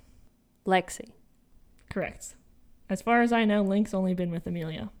Link? Lexi. Correct. As far as I know, Link's only been with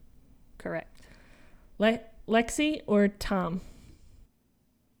Amelia. Correct. Lexi or Tom?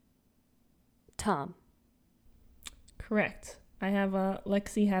 Tom. Correct. I have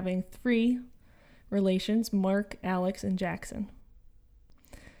Lexi having 3 relations, Mark, Alex, and Jackson.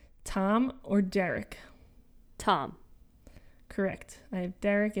 Tom or Derek? Tom. Correct. I have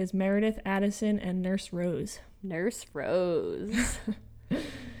Derek as Meredith, Addison, and Nurse Rose. Nurse Rose.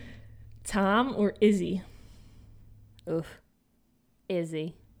 Tom or Izzy? Oof.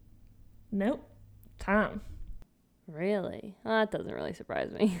 Izzy. Nope. Tom. Really? Oh, that doesn't really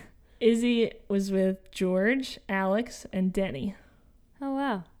surprise me. Izzy was with George, Alex, and Denny. Oh,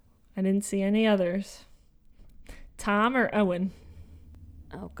 wow. I didn't see any others. Tom or Owen?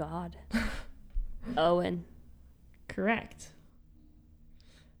 Oh, God. Owen. Correct.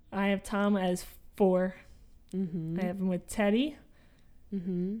 I have Tom as 4. Mm-hmm. I have him with Teddy,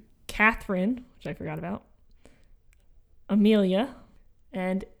 Mm-hmm. Catherine, which I forgot about, Amelia,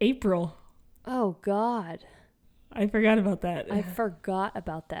 and April. Oh, God. I forgot about that. I forgot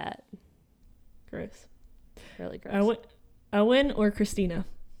about that. Gross. Really gross. Owen or Christina?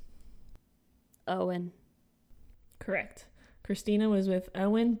 Owen. Correct. Christina was with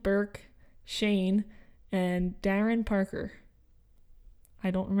Owen, Burke, Shane, and Darren Parker.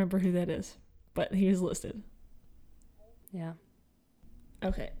 I don't remember who that is, but he was listed. Yeah.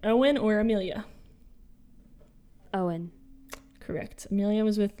 Okay. Owen or Amelia? Owen. Correct. Amelia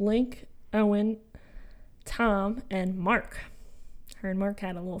was with Link, Owen, Tom, and Mark. Her and Mark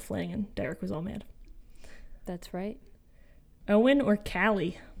had a little fling, and Derek was all mad. That's right. Owen or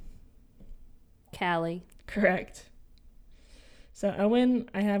Callie? Callie. Correct. So Owen,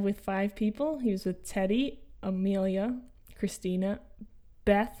 I have with 5 people. He was with Teddy, Amelia, Christina,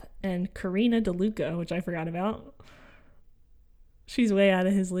 Beth, and Karina DeLuca, which I forgot about. She's way out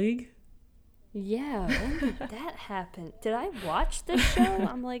of his league. Yeah, when did that happen? Did I watch this show?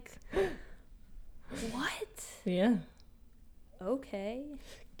 I'm like, what? Yeah. Okay.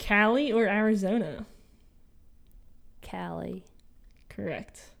 Cali or Arizona? Callie.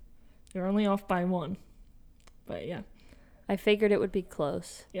 Correct. You're only off by 1. But yeah. I figured it would be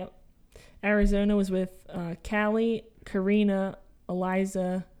close. Yep. Arizona was with Callie, Karina,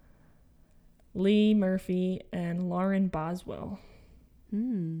 Eliza, Lee Murphy, and Lauren Boswell.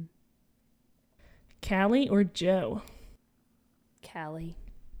 Callie or Joe? Callie.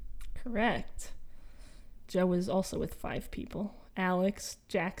 Correct. Joe was also with 5 people. Alex,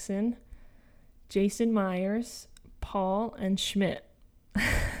 Jackson, Jason Myers, Paul, and Schmidt.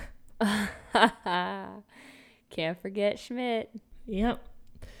 Can't forget Schmidt. Yep.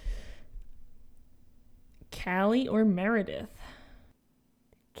 Callie or Meredith?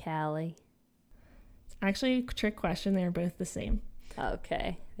 Callie. Actually, a trick question. They are both the same.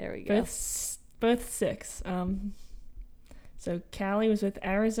 Okay, there we go. Both 6. So Callie was with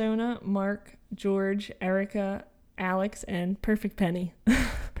Arizona, Mark, George, Erica, Alex, and Perfect Penny.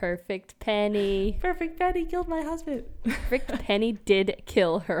 Perfect Penny. Perfect Penny killed my husband. Perfect Penny did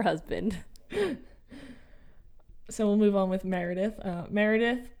kill her husband. So we'll move on with Meredith.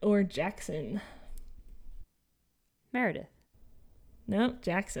 Meredith or Jackson? Meredith. No,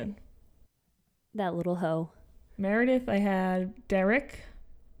 Jackson. That little hoe. Meredith, I had Derek,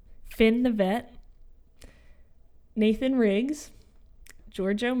 Finn the vet, Nathan Riggs,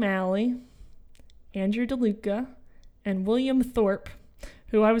 George O'Malley, Andrew DeLuca, and William Thorpe,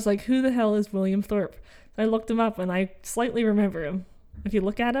 who I was like, who the hell is William Thorpe? I looked him up and I slightly remember him. If you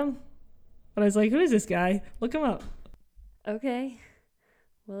look at him, but I was like, who is this guy? Look him up. Okay.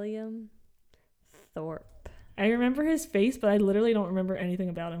 William Thorpe. I remember his face, but I literally don't remember anything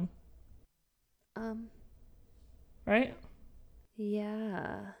about him. Right?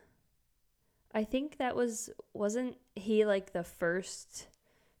 Yeah. I think that wasn't he like the first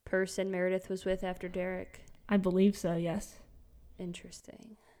person Meredith was with after Derek? I believe so, yes.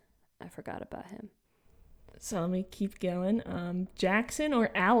 Interesting. I forgot about him. So let me keep going. Jackson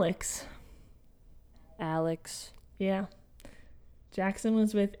or Alex? Alex. Yeah. Jackson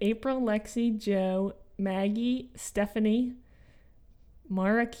was with April, Lexi, Joe, Maggie, Stephanie,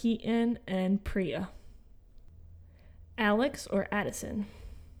 Mara Keaton, and Priya. Alex or Addison?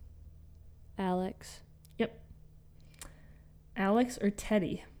 Alex. Yep. Alex or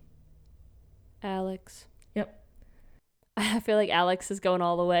Teddy? Alex. Yep. I feel like Alex is going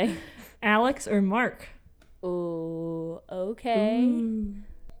all the way. Alex or Mark? Ooh, okay. Ooh.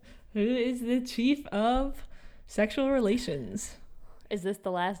 Who is the chief of sexual relations? Is this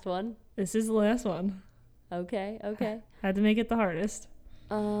the last one? This is the last one. Okay. Had to make it the hardest.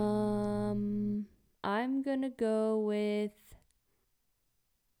 I'm gonna go with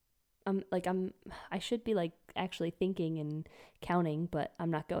I should be like actually thinking and counting, but I'm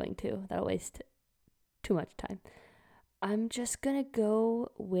not going to. That'll waste too much time. I'm just gonna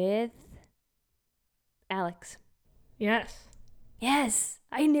go with Alex. Yes. Yes,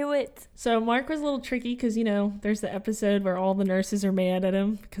 I knew it. So Mark was a little tricky because, there's the episode where all the nurses are mad at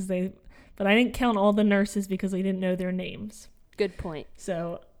him but I didn't count all the nurses because they didn't know their names. Good point.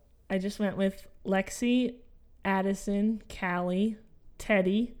 So I just went with Lexi, Addison, Callie,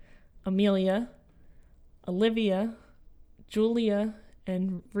 Teddy, Amelia, Olivia, Julia,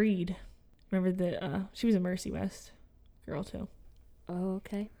 and Reed. Remember she was a Mercy West girl too. Oh,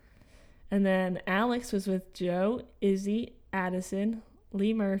 okay. And then Alex was with Joe, Izzy, Addison,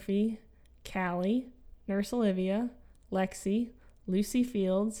 Lee Murphy, Callie, Nurse Olivia, Lexi, Lucy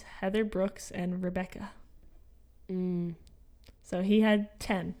Fields, Heather Brooks, and Rebecca. So he had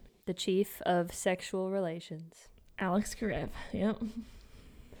 10. The chief of sexual relations. Alex Karev. Yep.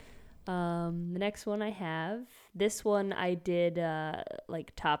 The next one I have, this one I did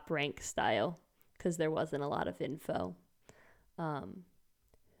like top rank style because there wasn't a lot of info.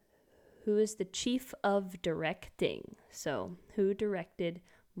 Who is the chief of directing? So, who directed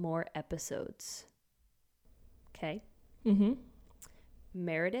more episodes? Okay. Mm-hmm.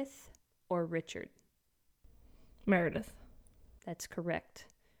 Meredith or Richard? Meredith. That's correct.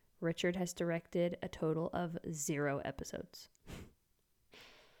 Richard has directed a total of 0 episodes.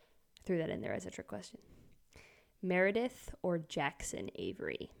 Threw that in there as a trick question. Meredith or Jackson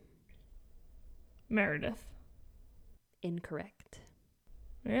Avery? Meredith. Incorrect.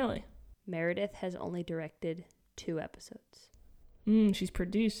 Really? Meredith has only directed 2 episodes. She's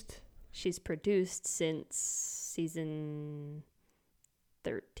produced. She's produced since season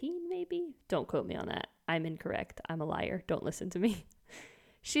 13, maybe? Don't quote me on that. I'm incorrect. I'm a liar. Don't listen to me.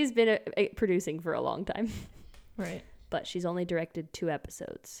 She's been producing for a long time. Right. But she's only directed 2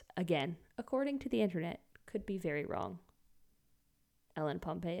 episodes. Again, according to the internet, could be very wrong. Ellen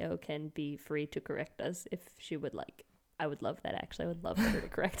Pompeo can be free to correct us if she would like. I would love that, actually. I would love for her to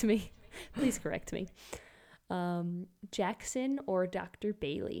correct me. Please correct me. Jackson or Dr.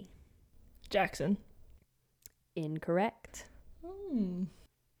 Bailey? Jackson. Incorrect.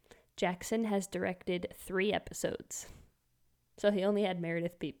 Jackson has directed 3 episodes. So he only had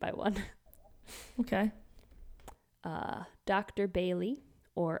Meredith beat by 1. Okay. Dr. Bailey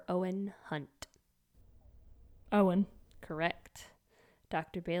or Owen Hunt? Owen. Correct.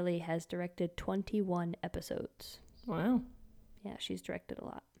 Dr. Bailey has directed 21 episodes. Wow. Yeah, she's directed a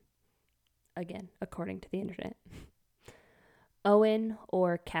lot. Again, according to the internet. Owen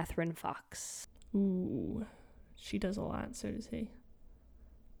or Catherine Fox? Ooh, she does a lot, so does he.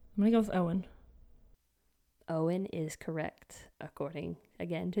 I'm going to go with Owen. Owen is correct, according,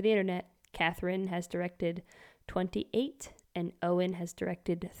 again, to the internet. Catherine has directed 28, and Owen has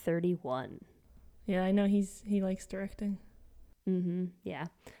directed 31. Yeah, I know he likes directing. Yeah.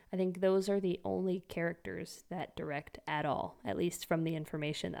 I think those are the only characters that direct at all, at least from the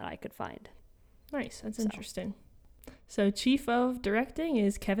information that I could find. Nice, that's interesting. So chief of directing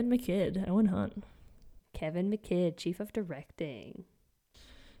is Kevin McKidd, Owen Hunt. Kevin McKidd, chief of directing.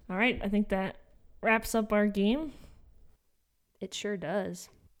 All right, I think that wraps up our game. It sure does.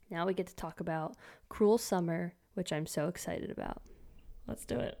 Now we get to talk about Cruel Summer, which I'm so excited about. Let's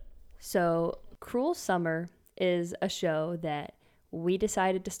do it. So, Cruel Summer is a show that we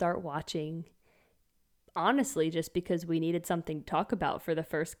decided to start watching, honestly, just because we needed something to talk about for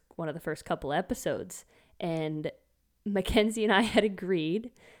one of the first couple episodes. And Mackenzie and I had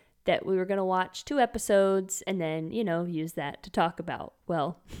agreed that we were going to watch 2 episodes and then, use that to talk about.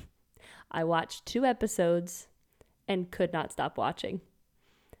 Well, I watched 2 episodes and could not stop watching.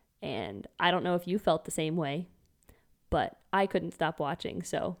 And I don't know if you felt the same way, but I couldn't stop watching.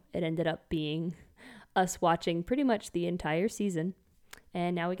 So it ended up being us watching pretty much the entire season.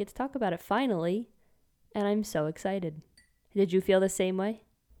 And now we get to talk about it finally. And I'm so excited. Did you feel the same way?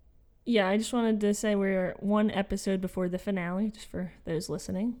 Yeah, I just wanted to say we're 1 episode before the finale, just for those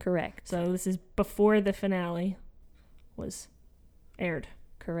listening. Correct. So this is before the finale was aired.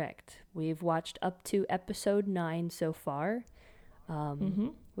 Correct. We've watched up to episode 9 so far.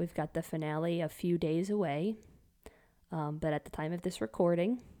 We've got the finale a few days away. But at the time of this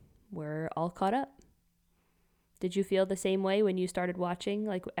recording, we're all caught up. Did you feel the same way when you started watching?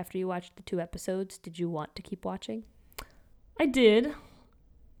 Like after you watched the 2 episodes, did you want to keep watching? I did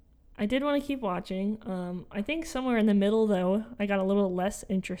want to keep watching. I think somewhere in the middle, though, I got a little less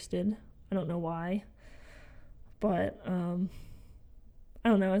interested. I don't know why. But, I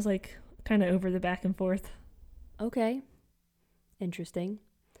don't know. I was like kind of over the back and forth. Okay. Interesting.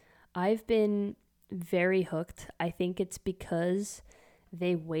 I've been very hooked. I think it's because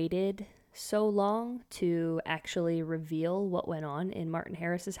they waited so long to actually reveal what went on in Martin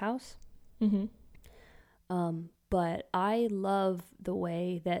Harris's house. But I love the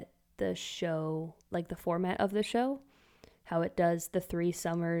way that the show, like the format of the show, how it does the 3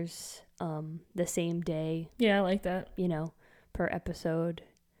 summers the same day. Yeah, I like that. Per episode,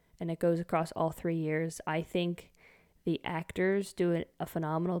 and it goes across all 3 years. I think the actors do a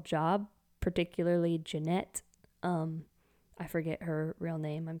phenomenal job, particularly Jeanette. I forget her real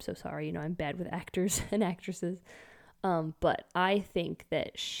name. I'm so sorry. I'm bad with actors and actresses. But I think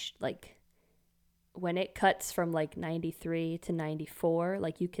that when it cuts from 93 to 94,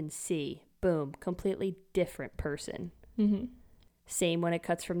 you can see, boom, completely different person. Same when it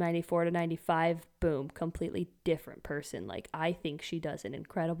cuts from 94 to 95, boom, completely different person. I think she does an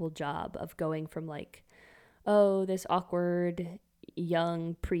incredible job of going from this awkward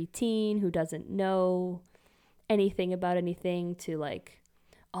young preteen who doesn't know anything about anything to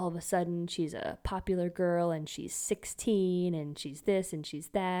all of a sudden she's a popular girl and she's 16 and she's this and she's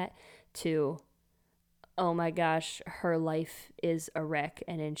that, to oh my gosh, her life is a wreck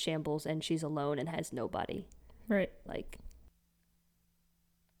and in shambles and she's alone and has nobody. Right.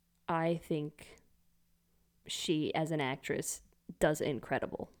 I think she, as an actress, does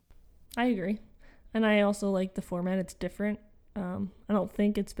incredible. I agree. And I also like the format. It's different. I don't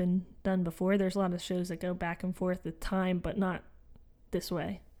think it's been done before. There's a lot of shows that go back and forth with time, but not this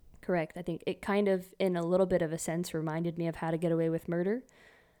way. Correct. I think it kind of, in a little bit of a sense, reminded me of How to Get Away with Murder,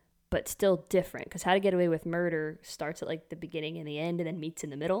 but still different. Because How to Get Away with Murder starts at the beginning and the end and then meets in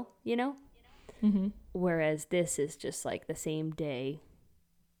the middle, Whereas this is just the same day,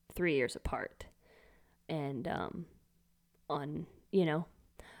 3 years apart. And on,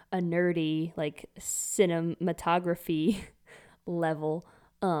 a nerdy, cinematography level,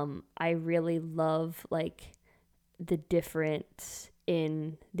 I really love, the difference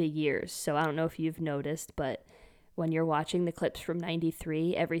in the years. So I don't know if you've noticed, but when you're watching the clips from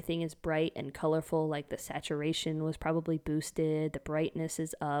 93, everything is bright and colorful. The saturation was probably boosted. The brightness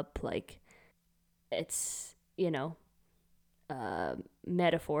is up. It's,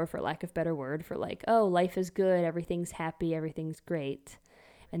 metaphor, for lack of a better word, for oh, life is good, everything's happy, everything's great.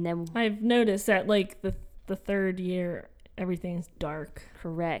 And then I've noticed that the 3rd year, everything's dark.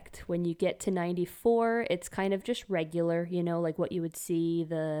 Correct. When you get to 94, it's kind of just regular, what you would see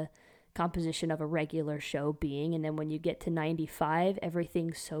the composition of a regular show being. And then when you get to 95,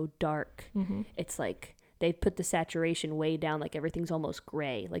 everything's so dark. Mm-hmm. It's like they put the saturation way down, like everything's almost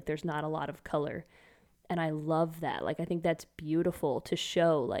gray, like there's not a lot of color. And I love that. Like, I think that's beautiful to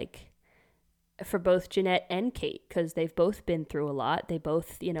show, like, for both Jeanette and Kate, because they've both been through a lot. They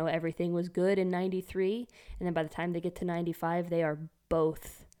both, you know, everything was good in 93, and then by the time they get to 95, they are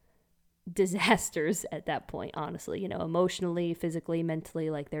both disasters at that point, honestly, you know, emotionally, physically, mentally,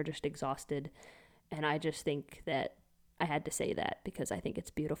 like they're just exhausted. And I just think that I had to say that because I think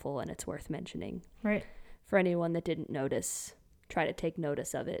it's beautiful and it's worth mentioning. Right. For anyone that didn't notice, try to take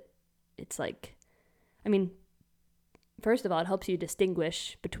notice of it. It's like, I mean, first of all, it helps you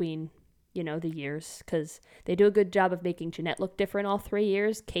distinguish between, you know, the years, because they do a good job of making Jeanette look different all 3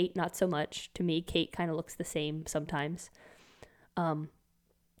 years. Kate, not so much. To me, Kate kind of looks the same sometimes.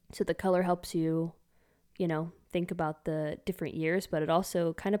 So the color helps you, you know, think about the different years, but it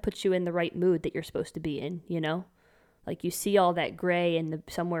also kind of puts you in the right mood that you're supposed to be in, you know? Like, you see all that gray and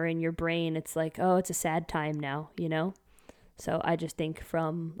somewhere in your brain, it's like, oh, it's a sad time now, you know? So I just think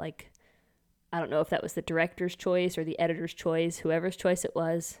from, like, I don't know if that was the director's choice or the editor's choice, whoever's choice it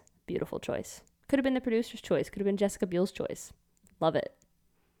was, beautiful choice. Could have been the producer's choice. Could have been Jessica Biel's choice. Love it.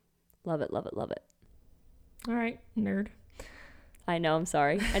 Love it, love it, love it. All right, nerd. I know, I'm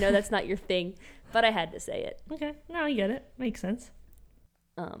sorry. I know that's not your thing, but I had to say it. Okay, no, I get it. Makes sense.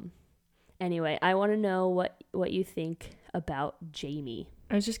 Anyway, I want to know what you think about Jamie.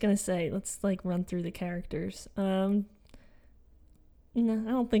 I was just gonna say, let's like run through the characters. No, I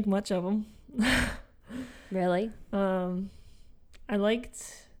don't think much of them. Really? I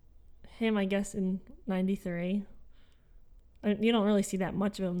liked him, I guess, in 93. You don't really see that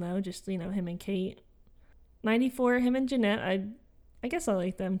much of him though. Just, you know, him and Kate. 94, him and Jeanette. I guess I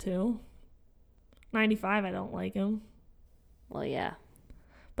like them too. 95, I don't like him. Well, yeah.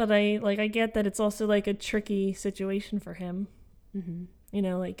 But I get that it's also like a tricky situation for him. Mm-hmm. You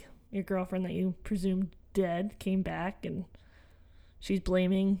know, like your girlfriend that you presumed dead came back and she's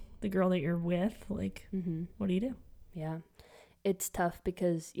blaming the girl that you're with. Like, What do you do? Yeah. It's tough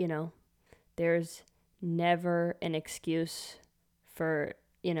because, you know, there's never an excuse for,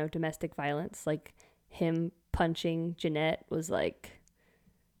 you know, domestic violence. Like, him punching Jeanette was like,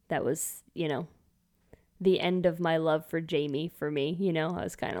 that was, you know, the end of my love for Jamie for me. You know, I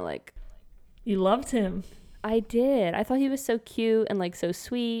was kind of like, You loved him. I did. I thought he was so cute and like so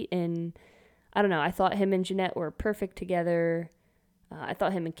sweet, and I don't know. I thought him and Jeanette were perfect together. I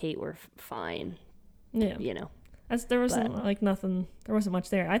thought him and Kate were fine. Yeah. You know, There wasn't like nothing. There wasn't much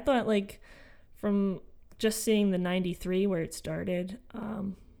there. I thought like from just seeing the 93 where it started,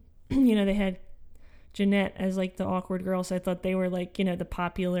 you know, they had Jeanette as like the awkward girl, so I thought they were like, you know, the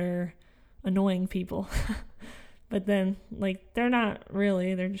popular annoying people. But then like they're not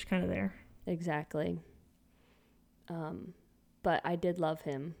really, they're just kind of there. Exactly. But I did love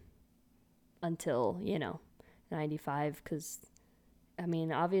him until, you know, 95, because I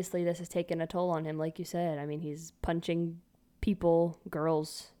mean, obviously this has taken a toll on him, like you said. I mean, he's punching people,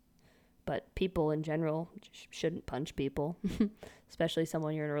 girls, but people in general shouldn't punch people, especially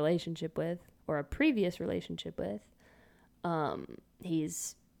someone you're in a relationship with or a previous relationship with.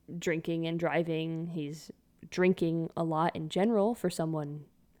 He's drinking and driving. He's drinking a lot in general for someone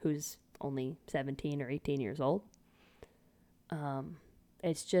who's only 17 or 18 years old.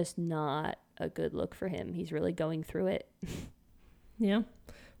 It's just not a good look for him. He's really going through it. Yeah.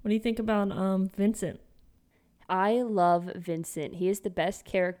 What do you think about Vincent? I love Vincent. He is the best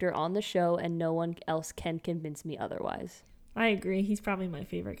character on the show, and no one else can convince me otherwise. I agree. He's probably my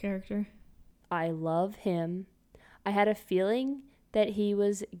favorite character. I love him. I had a feeling that he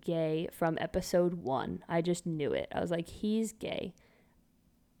was gay from episode 1. I just knew it. I was like, he's gay.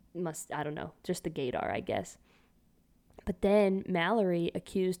 I don't know, just the gaydar, I guess. But then Mallory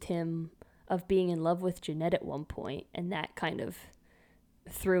accused him of being in love with Jeanette at one point, and that kind of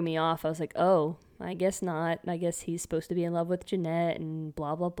threw me off. I was like, oh, I guess not. I guess he's supposed to be in love with Jeanette and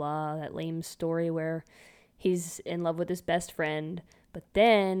blah, blah, blah. That lame story where he's in love with his best friend. But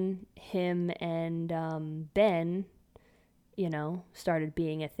then him and Ben, you know, started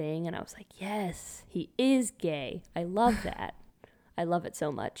being a thing, and I was like, yes, he is gay. I love that. I love it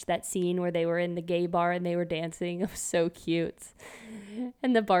so much. That scene where they were in the gay bar and they were dancing, it was so cute.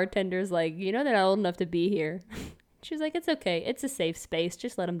 And the bartender's like, you know, they're not old enough to be here. She was like, it's okay. It's a safe space.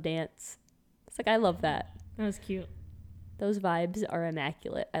 Just let them dance. It's like, I love that. That was cute. Those vibes are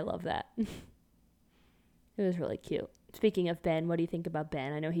immaculate. I love that. It was really cute. Speaking of Ben, what do you think about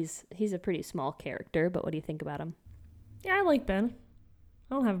Ben? I know he's a pretty small character, but what do you think about him? Yeah, I like Ben.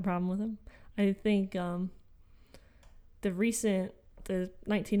 I don't have a problem with him. I think the recent the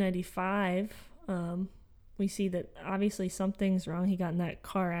 1995, we see that obviously something's wrong. He got in that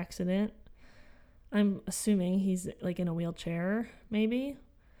car accident. I'm assuming he's like in a wheelchair, maybe,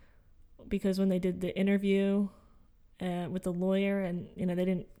 because when they did the interview with the lawyer, and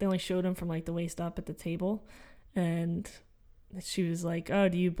they only showed him from like the waist up at the table, and she was like, "Oh,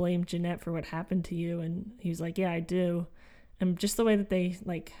 do you blame Jeanette for what happened to you?" And he was like, "Yeah, I do." And just the way that they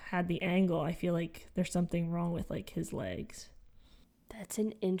like had the angle, I feel like there's something wrong with like his legs. That's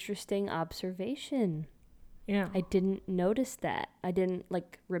an interesting observation. Yeah. I didn't notice that. I didn't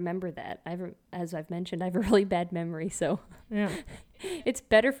remember that. As I've mentioned, I have a really bad memory, so Yeah. it's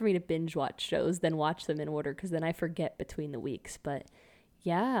better for me to binge watch shows than watch them in order, because then I forget between the weeks. But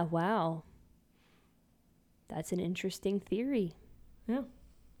yeah, wow. That's an interesting theory. Yeah.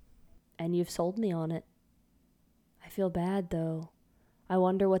 And you've sold me on it. I feel bad, though. I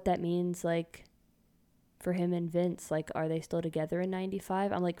wonder what that means, for him and Vince. Are they still together in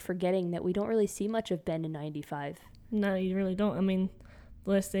 95? I'm, forgetting that we don't really see much of Ben in 95. No, you really don't. I mean,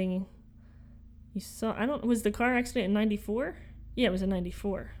 the last thing you saw, was the car accident in 94? Yeah, it was in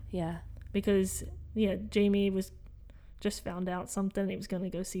 94. Yeah. Because, Jamie was just found out something. He was going to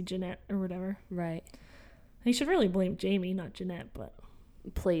go see Jeanette or whatever. Right. He should really blame Jamie, not Jeanette, but...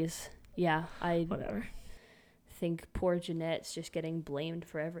 Please. Yeah, whatever. Think poor Jeanette's just getting blamed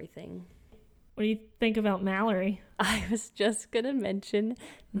for everything. What do you think about Mallory? I was just going to mention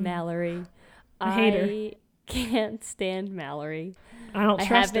Mallory. I hate her. I can't stand Mallory. I don't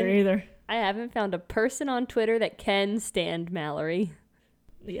trust her either. I haven't found a person on Twitter that can stand Mallory.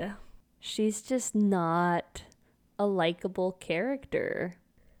 Yeah. She's just not a likable character.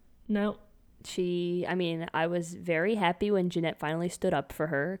 No. I was very happy when Jeanette finally stood up for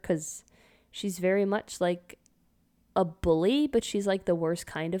her, because she's very much like a bully, but she's like the worst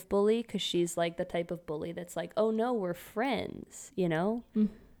kind of bully, because she's like the type of bully that's like, oh no, we're friends, Mm.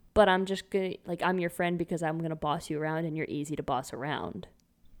 But I'm just gonna, I'm your friend because I'm gonna boss you around and you're easy to boss around.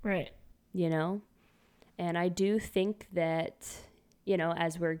 Right. And I do think that,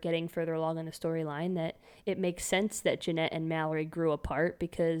 as we're getting further along in the storyline, that it makes sense that Jeanette and Mallory grew apart,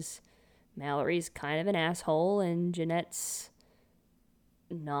 because Mallory's kind of an asshole and Jeanette's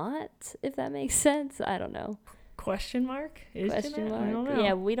not, if that makes sense. I don't know. Question mark? Question mark? I don't know.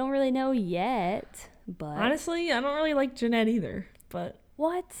 Yeah, we don't really know yet, but... Honestly, I don't really like Jeanette either, but...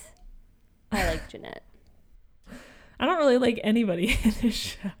 What? I like Jeanette. I don't really like anybody in this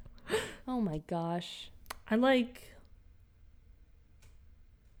show. Oh my gosh. I don't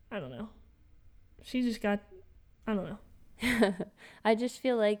know. She just got... I don't know. I just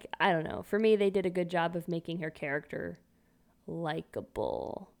feel like, I don't know. For me, they did a good job of making her character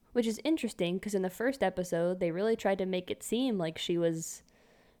likable. Which is interesting, because in the first episode, they really tried to make it seem like she was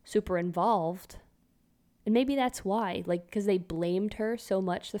super involved. And maybe that's why. Because they blamed her so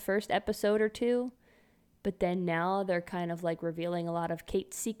much the first episode or two. But then now they're kind of, revealing a lot of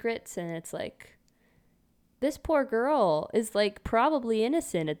Kate's secrets. And it's like, this poor girl is, probably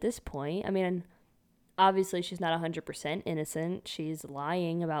innocent at this point. I mean, obviously she's not 100% innocent. She's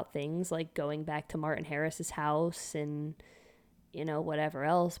lying about things, like going back to Martin Harris's house and... whatever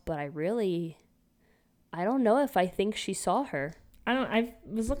else, but I don't know if I think she saw her. I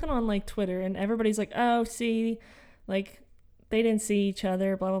was looking on Twitter, and everybody's like, oh, see, they didn't see each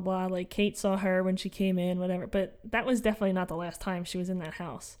other, blah, blah, blah. Kate saw her when she came in, whatever. But that was definitely not the last time she was in that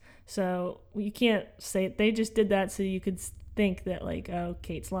house. So you can't say it. They just did that so you could think that oh,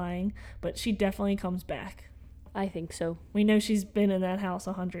 Kate's lying, but she definitely comes back. I think so. We know she's been in that house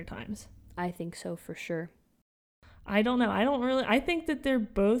 100 times. I think so for sure. I don't know. I think that they're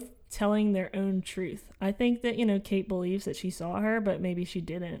both telling their own truth. I think that, Kate believes that she saw her, but maybe she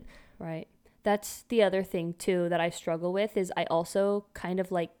didn't. Right. That's the other thing, too, that I struggle with, is I also kind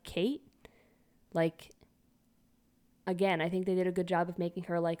of like Kate. Again, I think they did a good job of making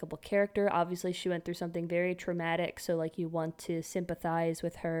her a likable character. Obviously, she went through something very traumatic, so, you want to sympathize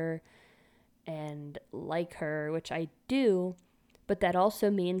with her and like her, which I do. But that also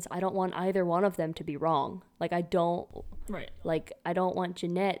means I don't want either one of them to be wrong. I don't... Right. I don't want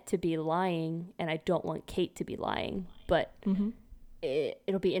Jeanette to be lying, and I don't want Kate to be lying. But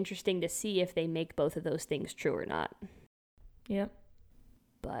it'll be interesting to see if they make both of those things true or not. Yep.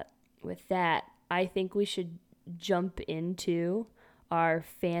 But with that, I think we should jump into our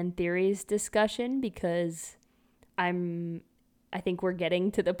fan theories discussion, because I think we're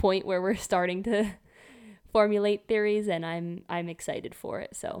getting to the point where we're starting to... formulate theories, and I'm excited for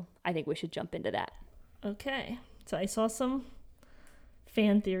it, so I think we should jump into that. Okay, so I saw some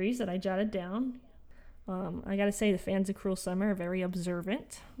fan theories that I jotted down. I gotta say, the fans of Cruel Summer are very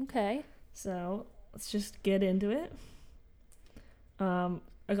observant. Okay. So let's just get into it. A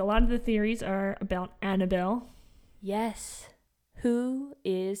lot of the theories are about Annabelle. Yes. Who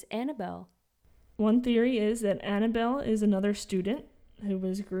is Annabelle? One theory is that Annabelle is another student who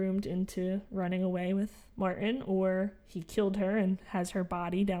was groomed into running away with Martin, or he killed her and has her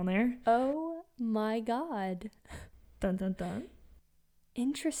body down there. Oh my God. Dun dun dun.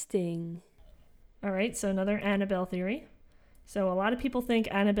 Interesting. All right, so another Annabelle theory. So a lot of people think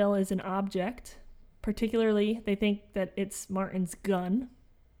Annabelle is an object. Particularly, they think that it's Martin's gun.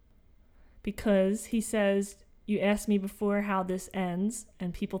 Because he says, you asked me before how this ends,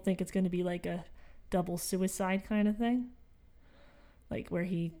 and people think it's going to be like a double suicide kind of thing. Like where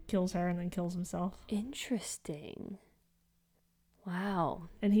he kills her and then kills himself. Interesting. Wow.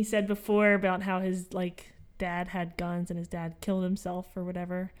 And he said before about how his dad had guns and his dad killed himself or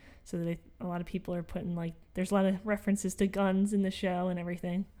whatever. So that a lot of people are putting there's a lot of references to guns in the show and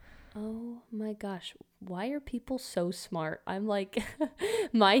everything. Oh my gosh. Why are people so smart? I'm like,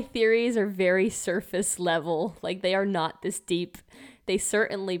 my theories are very surface level. Like, they are not this deep. They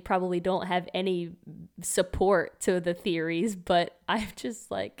certainly probably don't have any support to the theories, but I'm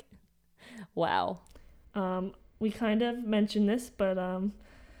just like, wow. We kind of mentioned this, but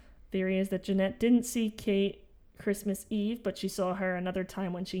theory is that Jeanette didn't see Kate Christmas Eve, but she saw her another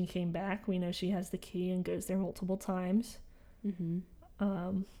time when she came back. We know she has the key and goes there multiple times.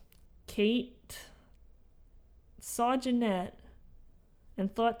 Mm-hmm. Kate saw Jeanette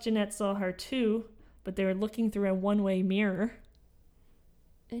and thought Jeanette saw her too, but they were looking through a one-way mirror.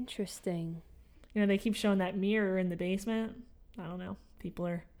 Interesting. You know, they keep showing that mirror in the basement. I don't know. People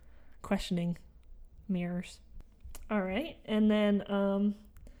are questioning mirrors. All right. And then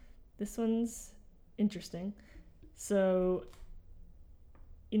this one's interesting. So,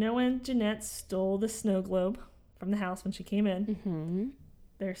 you know when Jeanette stole the snow globe from the house when she came in? Mm-hmm.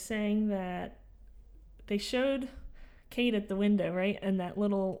 They're saying that they showed Kate at the window, right? And that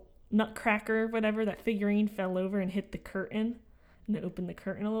little nutcracker, whatever, that figurine fell over and hit the curtain. And it opened the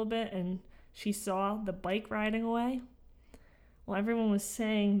curtain a little bit, and she saw the bike riding away. Well, everyone was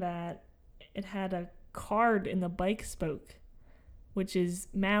saying that it had a card in the bike spoke, which is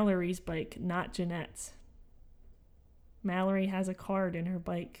Mallory's bike, not Jeanette's. Mallory has a card in her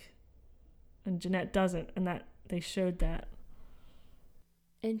bike, and Jeanette doesn't, and that they showed that.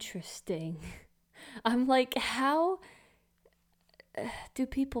 Interesting. I'm like, how do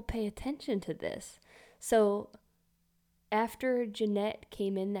people pay attention to this? So, after Jeanette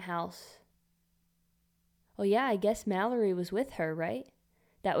came in the house, oh yeah, I guess Mallory was with her, right?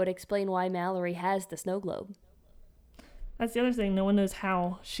 That would explain why Mallory has the snow globe. That's the other thing. No one knows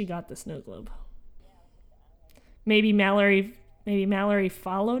how she got the snow globe. Maybe Mallory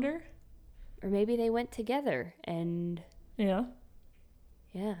followed her? Or maybe they went together and... Yeah.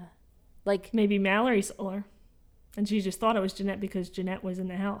 Yeah. Like... Maybe Mallory saw her. And she just thought it was Jeanette because Jeanette was in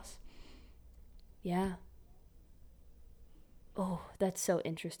the house. Yeah. Oh, that's so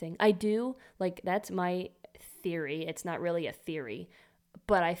interesting. That's my theory. It's not really a theory,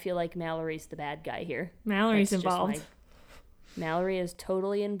 but I feel like Mallory's the bad guy here. Mallory's involved. Mallory is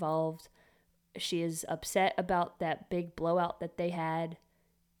totally involved. She is upset about that big blowout that they had,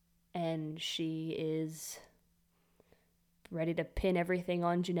 and she is ready to pin everything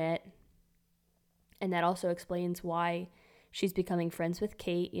on Jeanette. And that also explains why she's becoming friends with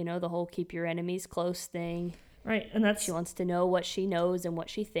Kate, you know, the whole keep your enemies close thing. Right, and she wants to know what she knows and what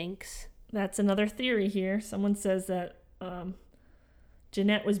she thinks. That's another theory here. Someone says that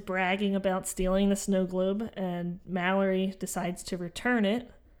Jeanette was bragging about stealing the snow globe, and Mallory decides to return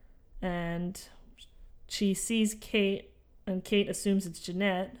it, and she sees Kate, and Kate assumes it's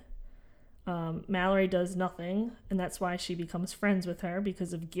Jeanette. Mallory does nothing, and that's why she becomes friends with her,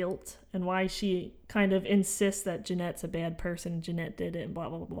 because of guilt, and why she kind of insists that Jeanette's a bad person and Jeanette did it, and blah,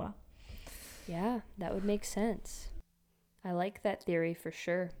 blah, blah, blah. Yeah, that would make sense. I like that theory for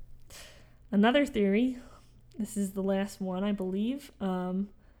sure. Another theory, this is the last one, I believe. In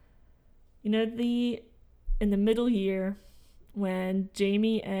the middle year, when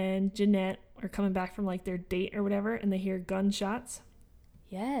Jamie and Jeanette are coming back from their date or whatever, and they hear gunshots.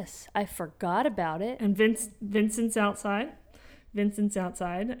 Yes, I forgot about it. And Vincent's outside.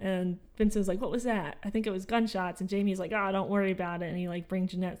 And Vincent's like, what was that? I think it was gunshots. And Jamie's like, oh, don't worry about it. And he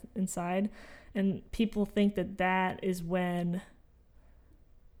brings Jeanette inside. And people think that is when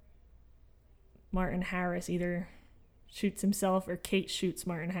Martin Harris either shoots himself or Kate shoots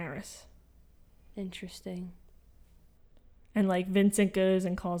Martin Harris. Interesting. And Vincent goes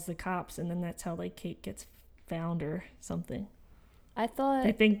and calls the cops, and then that's how Kate gets found or something. I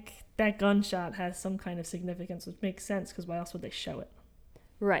think that gunshot has some kind of significance, which makes sense because why else would they show it?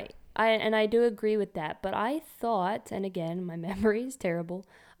 Right. I do agree with that, but I thought, and again, my memory is terrible,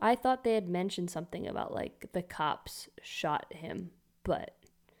 I thought they had mentioned something about like the cops shot him, but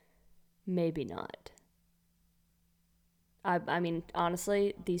maybe not. I mean,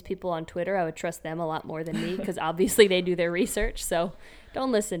 honestly, these people on Twitter, I would trust them a lot more than me because obviously they do their research. So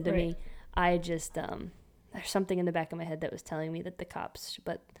don't listen to me. I just, there's something in the back of my head that was telling me that the cops,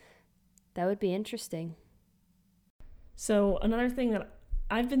 but that would be interesting. So another thing that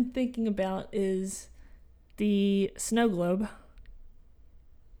I've been thinking about is the snow globe.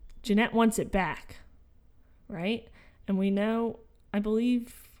 Jeanette wants it back, right? And we know, I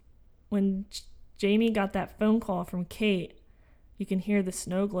believe, when Jamie got that phone call from Kate, you can hear the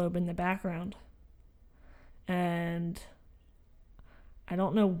snow globe in the background. And I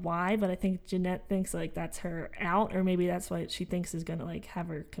don't know why, but I think Jeanette thinks like that's her out, or maybe that's what she thinks is going to like have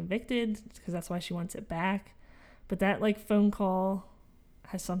her convicted, because that's why she wants it back. But that like phone call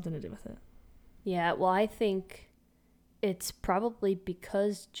has something to do with it. Yeah, well, I think it's probably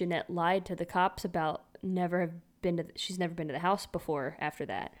because Jeanette lied to the cops about she's never been to the house before after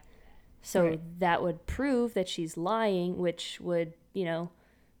that. So right. That would prove that she's lying, which would,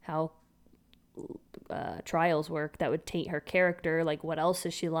 how trials work, that would taint her character. Like, what else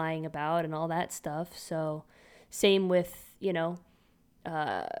is she lying about and all that stuff. So same with, Jeanette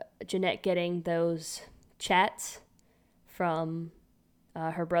getting those chats from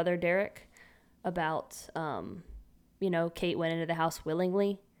her brother Derek about, Kate went into the house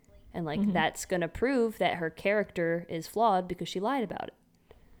willingly. And, like, that's going to prove that her character is flawed because she lied about it.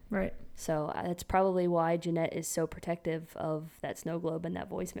 Right. So that's probably why Jeanette is so protective of that snow globe and that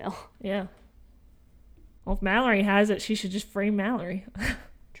voicemail. Yeah. Well, if Mallory has it, she should just frame Mallory.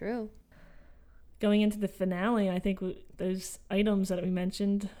 True. Going into the finale, I think those items that we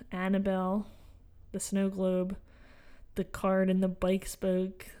mentioned, Annabelle, the snow globe, the card and the bike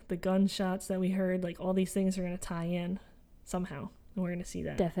spoke, the gunshots that we heard, like all these things are going to tie in somehow. And we're going to see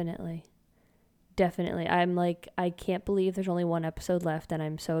that. Definitely. I'm like, I can't believe there's only one episode left, and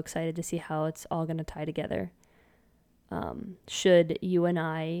I'm so excited to see how it's all going to tie together. Should you and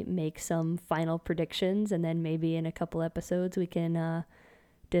I make some final predictions, and then maybe in a couple episodes we can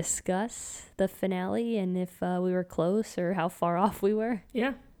discuss the finale and if we were close or how far off we were?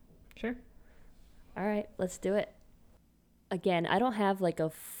 Yeah, sure. All right, let's do it. Again, I don't have like a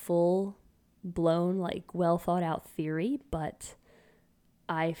full-blown, like well thought out theory, but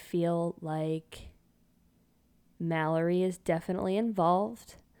I feel like Mallory is definitely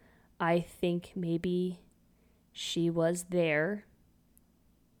involved. I think maybe she was there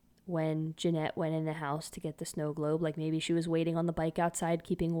when Jeanette went in the house to get the snow globe. Like maybe she was waiting on the bike outside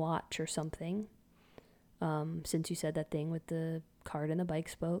keeping watch or something. Since you said that thing with the card and the bike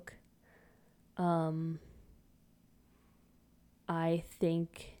spoke. I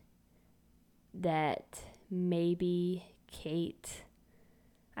think that maybe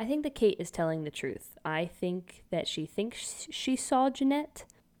I think that Kate is telling the truth. I think that she thinks she saw Jeanette.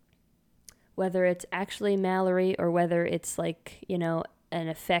 Whether it's actually Mallory or whether it's like, an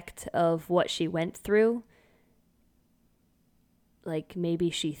effect of what she went through. Like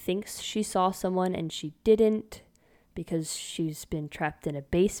maybe she thinks she saw someone and she didn't because she's been trapped in a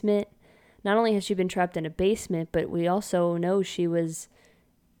basement. Not only has she been trapped in a basement, but we also know she was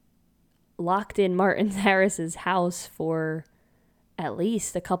locked in Martin Harris's house for at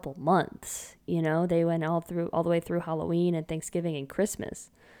least a couple months. They went all the way through Halloween and Thanksgiving and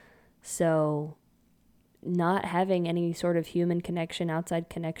Christmas. So not having any sort of human connection, outside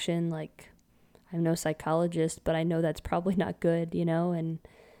connection, like I'm no psychologist, but I know that's probably not good, and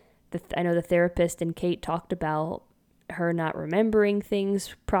I know the therapist and Kate talked about her not remembering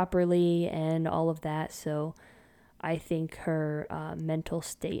things properly and all of that. So I think her mental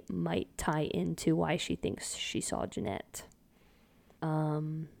state might tie into why she thinks she saw Jeanette.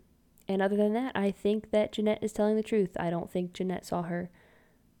 And other than that, I think that Jeanette is telling the truth. I don't think Jeanette saw her.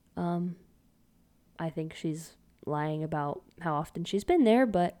 I think she's lying about how often she's been there,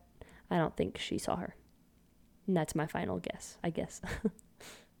 but I don't think she saw her. And that's my final guess, I guess.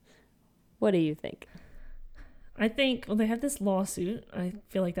 What do you think? I think, they have this lawsuit. I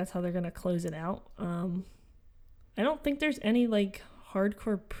feel like that's how they're going to close it out. I don't think there's any, like,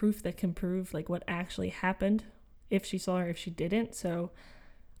 hardcore proof that can prove, like, what actually happened, if she saw her, if she didn't. So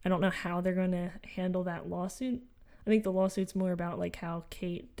I don't know how they're going to handle that lawsuit. I think the lawsuit's more about, like, how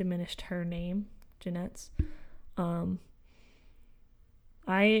Kate diminished her name, Jeanette's.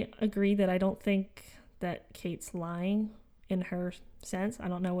 I agree that I don't think that Kate's lying in her sense. I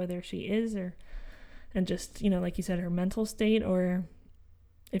don't know whether she is and just, like you said, her mental state, or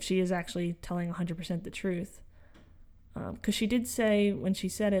if she is actually telling 100% the truth. Because she did say, when she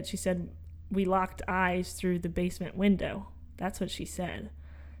said it, she said, "We locked eyes through the basement window." That's what she said.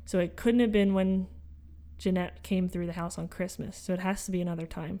 So it couldn't have been when Jeanette came through the house on Christmas. So it has to be another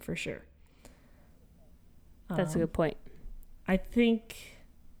time for sure. That's a good point. I think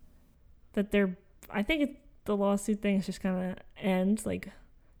that the lawsuit thing is just going to end. Like,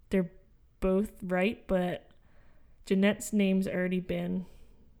 they're both right, but Jeanette's name's already been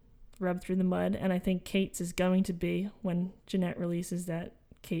rubbed through the mud, and I think Kate's is going to be when Jeanette releases that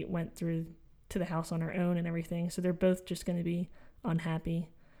Kate went through to the house on her own and everything. So they're both just going to be unhappy.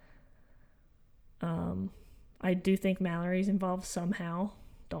 I do think Mallory's involved somehow.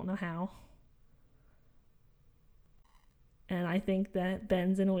 Don't know how. And I think that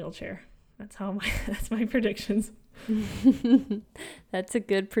Ben's in a wheelchair. That's my predictions. That's a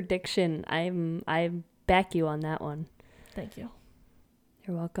good prediction. I back you on that one. Thank you.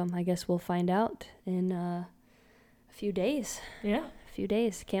 You're welcome. I guess we'll find out in a few days. Yeah. A few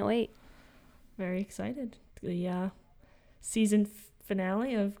days. Can't wait. Very excited. The season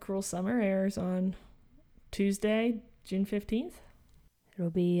finale of Cruel Summer airs on Tuesday, June 15th.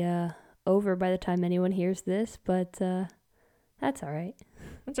 It'll be over by the time anyone hears this, but that's all right.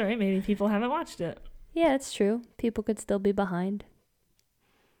 That's all right. Maybe people haven't watched it. Yeah, it's true. People could still be behind.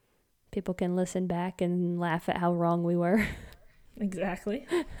 People can listen back and laugh at how wrong we were. Exactly.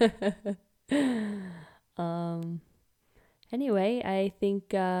 Anyway, I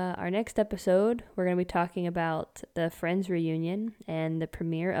think our next episode, we're going to be talking about the Friends reunion and the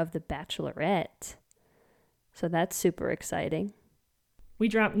premiere of The Bachelorette. So that's super exciting. We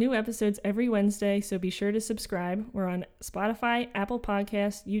drop new episodes every Wednesday, so be sure to subscribe. We're on Spotify, Apple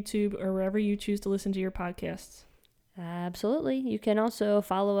Podcasts, YouTube, or wherever you choose to listen to your podcasts. Absolutely. You can also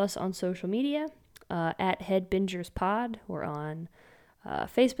follow us on social media at HeadBingersPod. We're on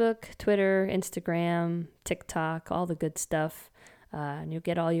Facebook, Twitter, Instagram, TikTok, all the good stuff. And you'll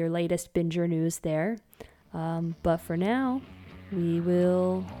get all your latest Binger news there. But for now, we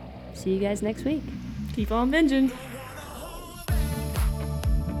will see you guys next week. Keep on binging.